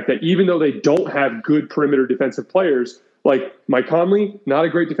the fact that even though they don't have good perimeter defensive players, like Mike Conley, not a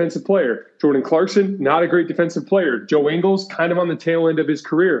great defensive player. Jordan Clarkson, not a great defensive player. Joe Ingles, kind of on the tail end of his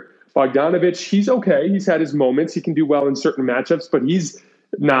career. Bogdanovich, he's okay. He's had his moments. He can do well in certain matchups, but he's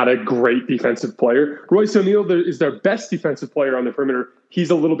not a great defensive player. Royce O'Neal is their best defensive player on the perimeter. He's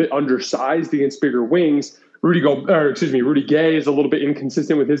a little bit undersized against bigger wings. Rudy Gay is a little bit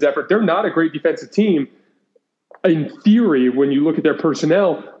inconsistent with his effort. They're not a great defensive team in theory when you look at their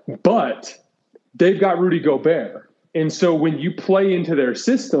personnel, but they've got Rudy Gobert. And so when you play into their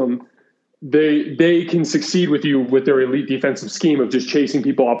system, they can succeed with you with their elite defensive scheme of just chasing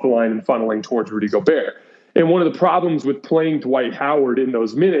people off the line and funneling towards Rudy Gobert. And one of the problems with playing Dwight Howard in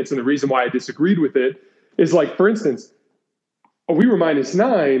those minutes, and the reason why I disagreed with it, is like, for instance, we were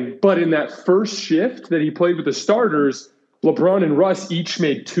 -9, but in that first shift that he played with the starters, LeBron and Russ each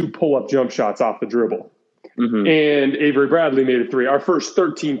made 2 pull-up jump shots off the dribble. Mm-hmm. And Avery Bradley made a 3. Our first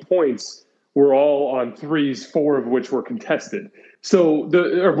 13 points were all on threes, 4 of which were contested. So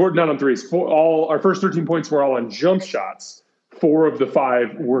not on threes. Our first 13 points were all on jump shots. 4 of the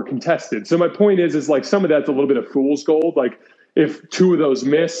 5 were contested. So my point is like some of that's a little bit of fool's gold. Like if 2 of those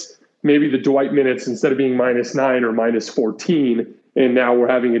miss, maybe the Dwight minutes instead of being -9 or -14, and now we're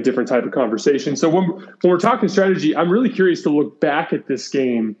having a different type of conversation. So when we're talking strategy, I'm really curious to look back at this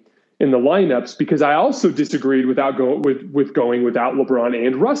game in the lineups because I also disagreed with going without LeBron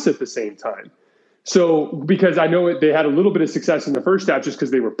and Russ at the same time. So because I know they had a little bit of success in the first half just because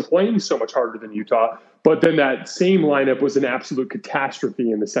they were playing so much harder than Utah, but then that same lineup was an absolute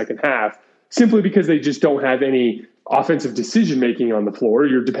catastrophe in the second half simply because they just don't have any offensive decision-making on the floor.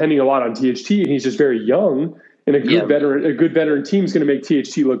 You're depending a lot on THT, and he's just very young, and a good veteran team is going to make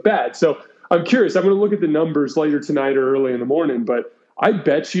THT look bad. So I'm curious. I'm going to look at the numbers later tonight or early in the morning, but I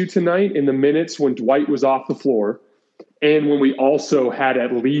bet you tonight in the minutes when Dwight was off the floor and when we also had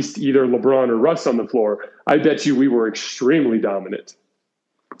at least either LeBron or Russ on the floor, I bet you we were extremely dominant.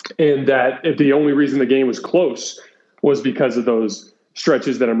 And that the only reason the game was close was because of those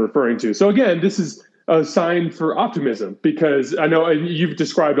stretches that I'm referring to. So again, this is a sign for optimism because I know you've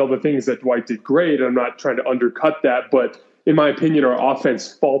described all the things that Dwight did great. And I'm not trying to undercut that, but in my opinion, our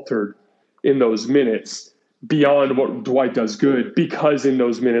offense faltered in those minutes beyond what Dwight does good because in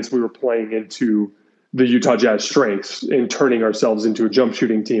those minutes we were playing into the Utah Jazz strengths and turning ourselves into a jump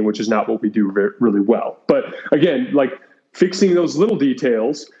shooting team, which is not what we do really well. But again, like fixing those little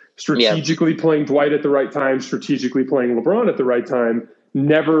details, strategically playing Dwight at the right time, strategically playing LeBron at the right time,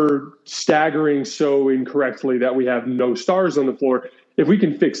 never staggering so incorrectly that we have no stars on the floor. If we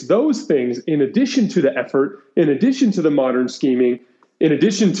can fix those things in addition to the effort, in addition to the modern scheming, in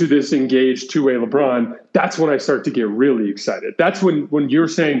addition to this engaged two-way LeBron, that's when I start to get really excited. That's when you're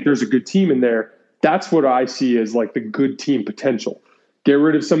saying there's a good team in there, that's what I see as like the good team potential. Get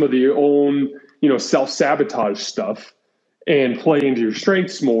rid of some of the own, self-sabotage stuff and play into your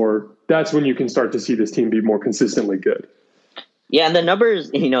strengths more. That's when you can start to see this team be more consistently good. Yeah, and the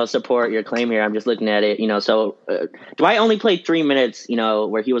numbers, support your claim here. I'm just looking at it, so Dwight only played 3 minutes,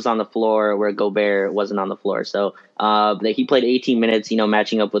 where he was on the floor, where Gobert wasn't on the floor. So he played 18 minutes,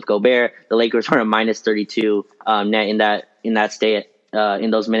 matching up with Gobert. The Lakers were a -32 net in that state.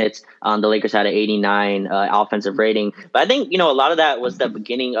 In those minutes, the Lakers had an 89 offensive rating. But I think, a lot of that was the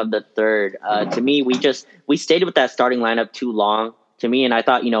beginning of the third. To me, we stayed with that starting lineup too long. To me, and I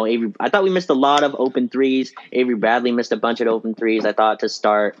thought, I thought we missed a lot of open threes. Avery Bradley missed a bunch of open threes, I thought, to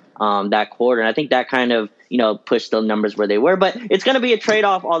start that quarter. And I think that kind of, pushed the numbers where they were. But it's going to be a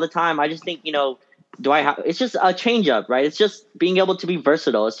trade-off all the time. I just think, it's just a change-up, right? It's just being able to be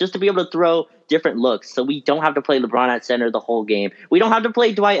versatile. It's just to be able to throw different looks. So we don't have to play LeBron at center the whole game. We don't have to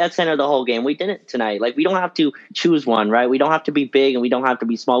play Dwight at center the whole game. We didn't tonight. Like, we don't have to choose one, right? We don't have to be big and we don't have to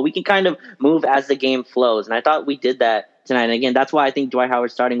be small. We can kind of move as the game flows. And I thought we did that tonight. And again, that's why I think Dwight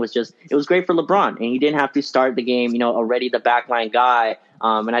Howard starting it was great for LeBron. And he didn't have to start the game, already the backline guy.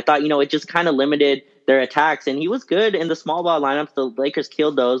 And I thought, it just kind of limited their attacks. And he was good in the small ball lineups. The Lakers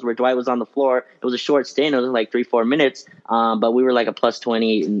killed those where Dwight was on the floor. It was a short stint. It was like 3-4 minutes. But we were like a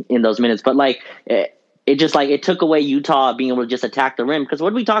 +20 in those minutes. But it took away Utah being able to just attack the rim. Because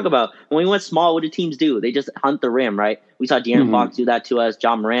what did we talk about? When we went small, what do teams do? They just hunt the rim, right? We saw De'Aaron Fox do that to us.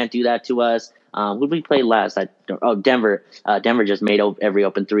 John Morant do that to us. Who did we play last? Denver. Denver just made every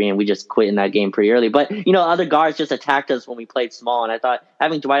open three, and we just quit in that game pretty early. But, other guards just attacked us when we played small, and I thought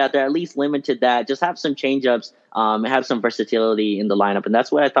having Dwight out there at least limited that. Just have some change-ups, and have some versatility in the lineup, and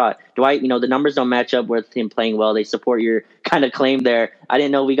that's what I thought. Dwight, the numbers don't match up with him playing well. They support your kind of claim there. I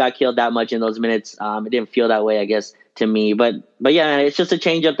didn't know we got killed that much in those minutes. It didn't feel that way, I guess, to me. But yeah, it's just a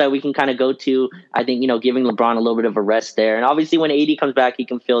change-up that we can kind of go to. I think, giving LeBron a little bit of a rest there. And obviously when AD comes back, he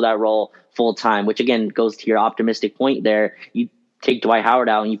can fill that role full-time, which, again, goes to your optimistic point there. You take Dwight Howard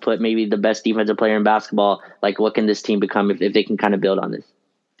out and you put maybe the best defensive player in basketball. Like, what can this team become if they can kind of build on this?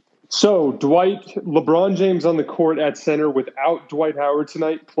 So LeBron James on the court at center without Dwight Howard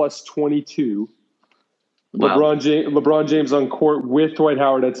tonight, plus 22. Wow. LeBron James on court with Dwight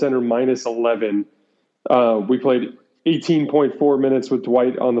Howard at center, minus 11. We played 18.4 minutes with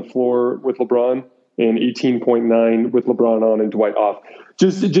Dwight on the floor with LeBron and 18.9 with LeBron on and Dwight off.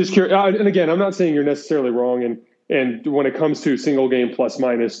 Just curious. And again, I'm not saying you're necessarily wrong. And when it comes to single game plus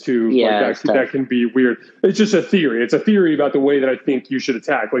minus two, that can be weird. It's just a theory. It's a theory about the way that I think you should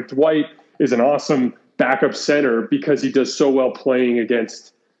attack. Like, Dwight is an awesome backup center because he does so well playing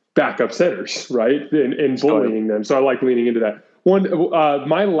against backup centers, right? And bullying them. So I like leaning into that.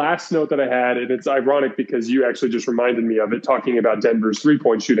 My last note that I had, and it's ironic because you actually just reminded me of it, talking about Denver's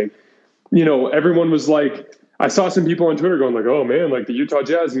 3-point shooting. Everyone was like, I saw some people on Twitter going like, oh man, like the Utah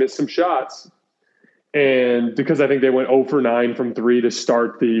Jazz missed some shots. And because I think they went 0 for 9 from 3 to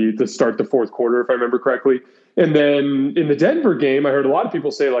start the fourth quarter, if I remember correctly. And then in the Denver game, I heard a lot of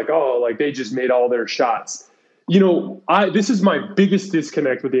people say like, oh, like they just made all their shots. This is my biggest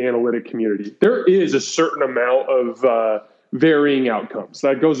disconnect with the analytic community. There is a certain amount of varying outcomes.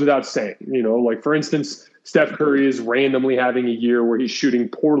 That goes without saying. Like, for instance, Steph Curry is randomly having a year where he's shooting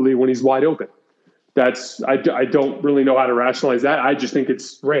poorly when he's wide open. I don't really know how to rationalize that. I just think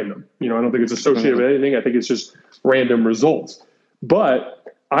it's random. I don't think it's associated with anything. I think it's just random results. But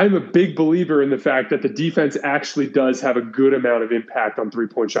I'm a big believer in the fact that the defense actually does have a good amount of impact on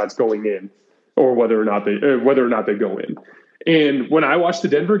 3-point shots going in, or whether or not they go in. And when I watched the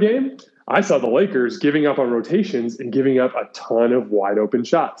Denver game, I saw the Lakers giving up on rotations and giving up a ton of wide open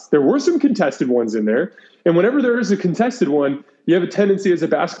shots. There were some contested ones in there. And whenever there is a contested one, you have a tendency as a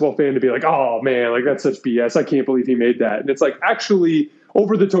basketball fan to be like, oh man, like that's such BS. I can't believe he made that. And it's like, actually,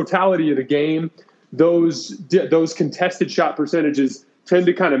 over the totality of the game, those contested shot percentages tend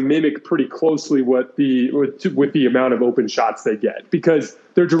to kind of mimic pretty closely with the amount of open shots they get, because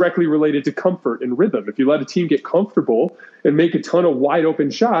they're directly related to comfort and rhythm. If you let a team get comfortable and make a ton of wide open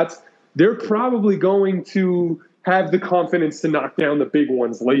shots, they're probably going to have the confidence to knock down the big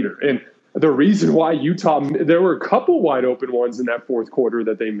ones later. And the reason why Utah, there were a couple wide open ones in that fourth quarter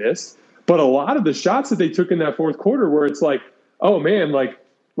that they missed, but a lot of the shots that they took in that fourth quarter where it's like, oh man, like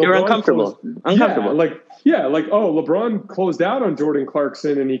you're uncomfortable. LeBron closed out on Jordan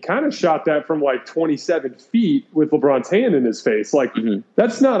Clarkson and he kind of shot that from like 27 feet with LeBron's hand in his face. Like,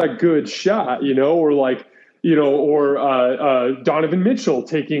 that's not a good shot, or Donovan Mitchell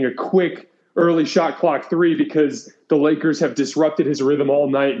taking a quick early shot clock 3 because the Lakers have disrupted his rhythm all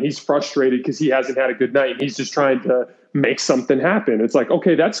night and he's frustrated because he hasn't had a good night and he's just trying to make something happen. It's like,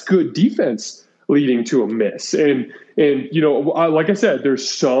 okay, that's good defense leading to a miss. And like I said, there's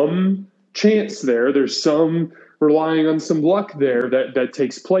some chance there. There's some relying on some luck there that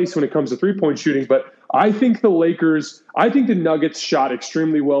takes place when it comes to 3-point shooting. But I think the Nuggets shot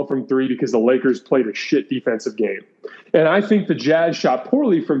extremely well from 3 because the Lakers played a shit defensive game. And I think the Jazz shot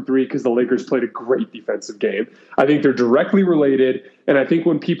poorly from 3 because the Lakers played a great defensive game. I think they're directly related. And I think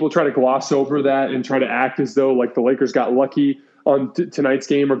when people try to gloss over that and try to act as though like the Lakers got lucky on tonight's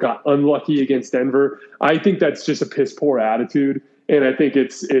game or got unlucky against Denver, I think that's just a piss poor attitude. And I think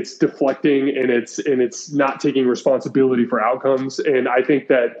it's deflecting and it's not taking responsibility for outcomes. And I think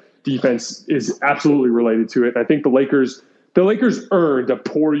that defense is absolutely related to it. And I think the Lakers earned a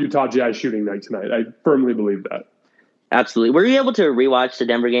poor Utah Jazz shooting night tonight. I firmly believe that. Absolutely. Were you able to rewatch the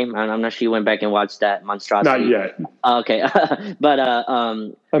Denver game? I'm not sure you went back and watched that monstrosity. Not yet. Okay. But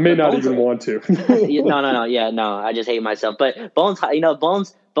I may not even want to. No. Yeah, no. I just hate myself. But Bones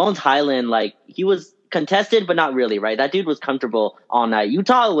Highland, like, he was contested, but not really, right? That dude was comfortable all night.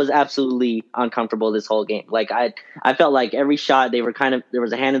 Utah was absolutely uncomfortable this whole game. Like, I felt like every shot they were there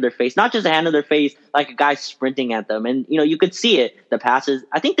was a hand in their face, not just a hand in their face, like a guy sprinting at them. And, you could see it, the passes.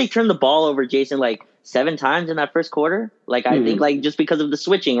 I think they turned the ball over, Jason, like 7 times in that first quarter. Like, I think, like, just because of the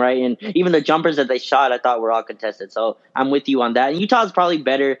switching, right? And even the jumpers that they shot, I thought were all contested. So I'm with you on that. And Utah's probably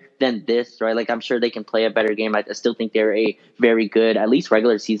better than this, right? Like, I'm sure they can play a better game. I still think they're a very good, at least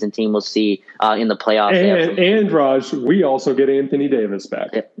regular season team. We'll see in the playoffs. And Raj, we also get Anthony Davis back.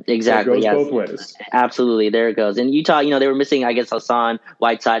 Exactly. So it goes both ways. Absolutely. There it goes. And Utah, they were missing, I guess, Hassan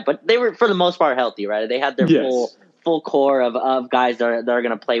Whiteside, but they were, for the most part, healthy, right? They had their full core of guys that are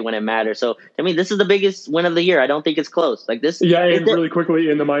going to play when it matters. So, I mean, this is the biggest win of the year. I don't think it's close. Like this. Yeah, and really quickly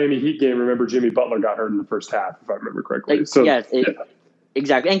in the Miami Heat game, remember Jimmy Butler got hurt in the first half, if I remember correctly. So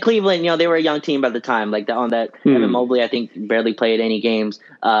exactly. And Cleveland, they were a young team at the time. Like on that, Evan Mobley, I think, barely played any games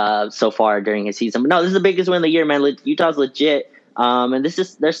so far during his season. But no, this is the biggest win of the year, man. Utah's legit. And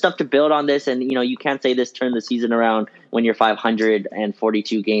there's stuff to build on this. And, you can't say this turned the season around when you're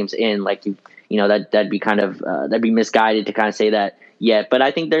 542 games in. Like, that'd be kind of that'd be misguided to kind of say that yet. But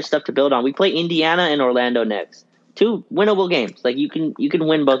I think there's stuff to build on. We play Indiana and Orlando next. 2 winnable games. Like you can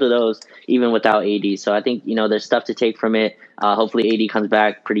win both of those even without AD. So I think, there's stuff to take from it. Hopefully AD comes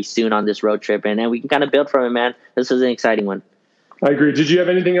back pretty soon on this road trip, and then we can kind of build from it, man. This was an exciting one. I agree. Did you have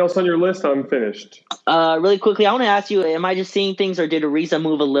anything else on your list? I'm finished. Really quickly, I want to ask you, am I just seeing things, or did Ariza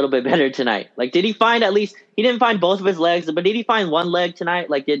move a little bit better tonight? Like, did he find at least – he didn't find both of his legs, but did he find one leg tonight?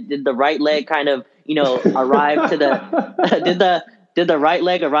 Like, did the right leg kind of, arrive to the – did the right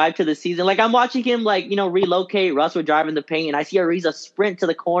leg arrive to the season? Like, I'm watching him, like, relocate. Russ would drive in the paint, and I see Ariza sprint to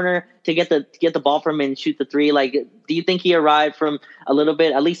the corner to get the ball from him and shoot the 3. Like, do you think he arrived from a little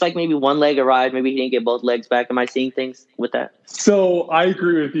bit, at least like maybe one leg arrived? Maybe he didn't get both legs back. Am I seeing things with that? So I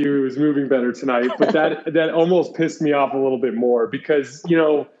agree with you. He was moving better tonight, but that almost pissed me off a little bit more because,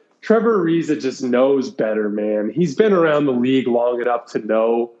 Trevor Ariza just knows better, man. He's been around the league long enough to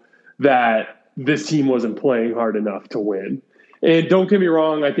know that this team wasn't playing hard enough to win. And don't get me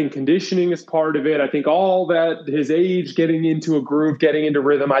wrong, I think conditioning is part of it. I think all that, his age, getting into a groove, getting into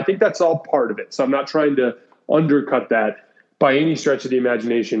rhythm, I think that's all part of it. So I'm not trying to undercut that by any stretch of the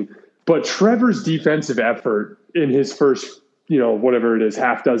imagination. But Trevor's defensive effort in his first, whatever it is,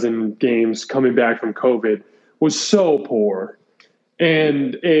 half dozen games coming back from COVID was so poor.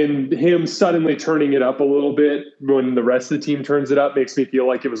 And him suddenly turning it up a little bit when the rest of the team turns it up makes me feel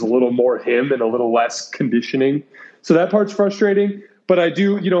like it was a little more him and a little less conditioning. So that part's frustrating, but I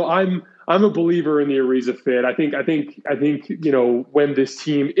do, I'm a believer in the Ariza fit. I think, when this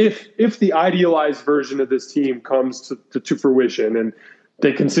team, if the idealized version of this team comes to fruition and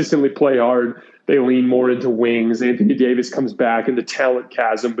they consistently play hard, they lean more into wings, Anthony Davis comes back and the talent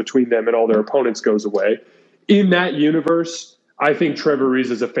chasm between them and all their opponents goes away. In that universe, I think Trevor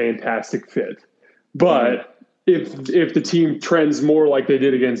Ariza is a fantastic fit. But if the team trends more like they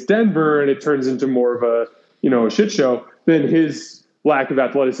did against Denver and it turns into more of a shit show, then his lack of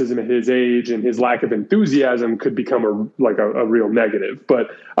athleticism at his age and his lack of enthusiasm could become a real negative.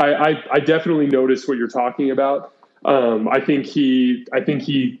 But I definitely notice what you're talking about. I think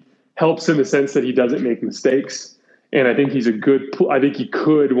he helps in the sense that he doesn't make mistakes. And I think I think he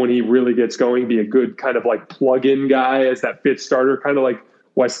could, when he really gets going, be a good kind of like plug-in guy as that fifth starter, kind of like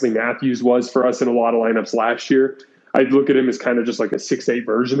Wesley Matthews was for us in a lot of lineups last year. I'd look at him as kind of just like a 6'8"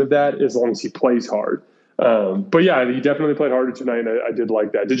 version of that, as long as he plays hard. But yeah, he definitely played harder tonight, and I did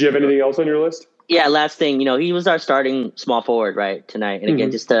like that. Did you have anything else on your list? Yeah, last thing, he was our starting small forward, right, tonight. And again,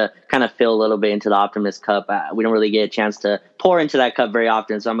 just to kind of fill a little bit into the Optimist Cup, we don't really get a chance to pour into that cup very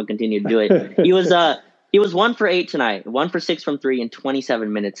often, so I'm going to continue to do it. He was 1 for 8 tonight, 1 for 6 from 3 in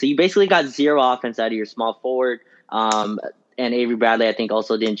 27 minutes. So you basically got zero offense out of your small forward. And Avery Bradley, I think,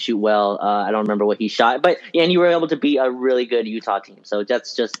 also didn't shoot well. I don't remember what he shot. But yeah, and you were able to beat a really good Utah team. So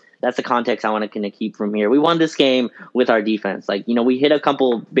that's the context I want to kind of keep from here. We won this game with our defense. Like, we hit a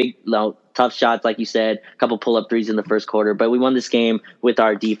couple big, tough shots, like you said, a couple pull-up threes in the first quarter. But we won this game with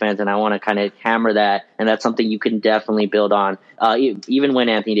our defense, and I want to kind of hammer that. And that's something you can definitely build on, even when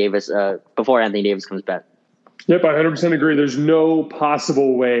before Anthony Davis comes back. Yep, I 100% agree. There's no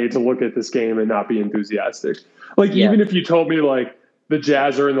possible way to look at this game and not be enthusiastic. Even if you told me, the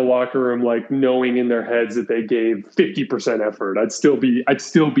Jazz are in the locker room, knowing in their heads that they gave 50% effort, I'd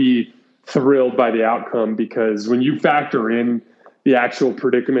still be thrilled by the outcome, because when you factor in the actual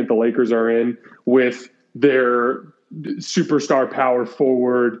predicament the Lakers are in with their superstar power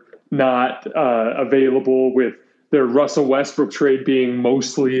forward not available, with their Russell Westbrook trade being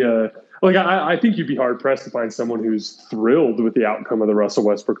mostly I think you'd be hard pressed to find someone who's thrilled with the outcome of the Russell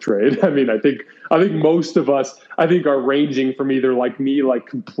Westbrook trade. I mean, I think most of us, are ranging from either like me,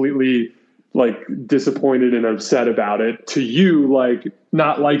 completely disappointed and upset about it, to you,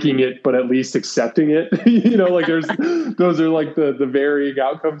 not liking it, but at least accepting it. Those are the varying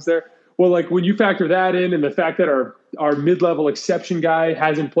outcomes there. Well, like when you factor that in and the fact that our mid-level exception guy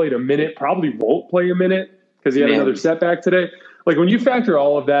hasn't played a minute, probably won't play a minute because he had another setback today. Like when you factor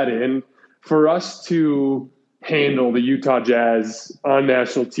all of that in, for us to handle the Utah Jazz on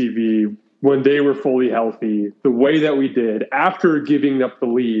national TV when they were fully healthy, the way that we did after giving up the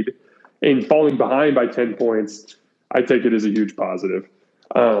lead and falling behind by 10 points, I take it as a huge positive.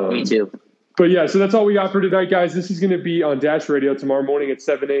 Me too. But yeah, so that's all we got for tonight, guys. This is going to be on Dash Radio tomorrow morning at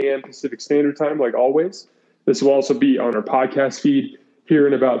 7 a.m. Pacific Standard Time, like always. This will also be on our podcast feed here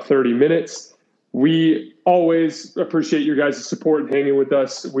in about 30 minutes. We always appreciate your guys' support and hanging with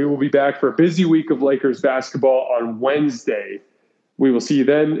us. We will be back for a busy week of Lakers basketball on Wednesday. We will see you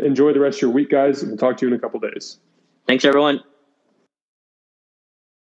then. Enjoy the rest of your week, guys, and we'll talk to you in a couple days. Thanks, everyone.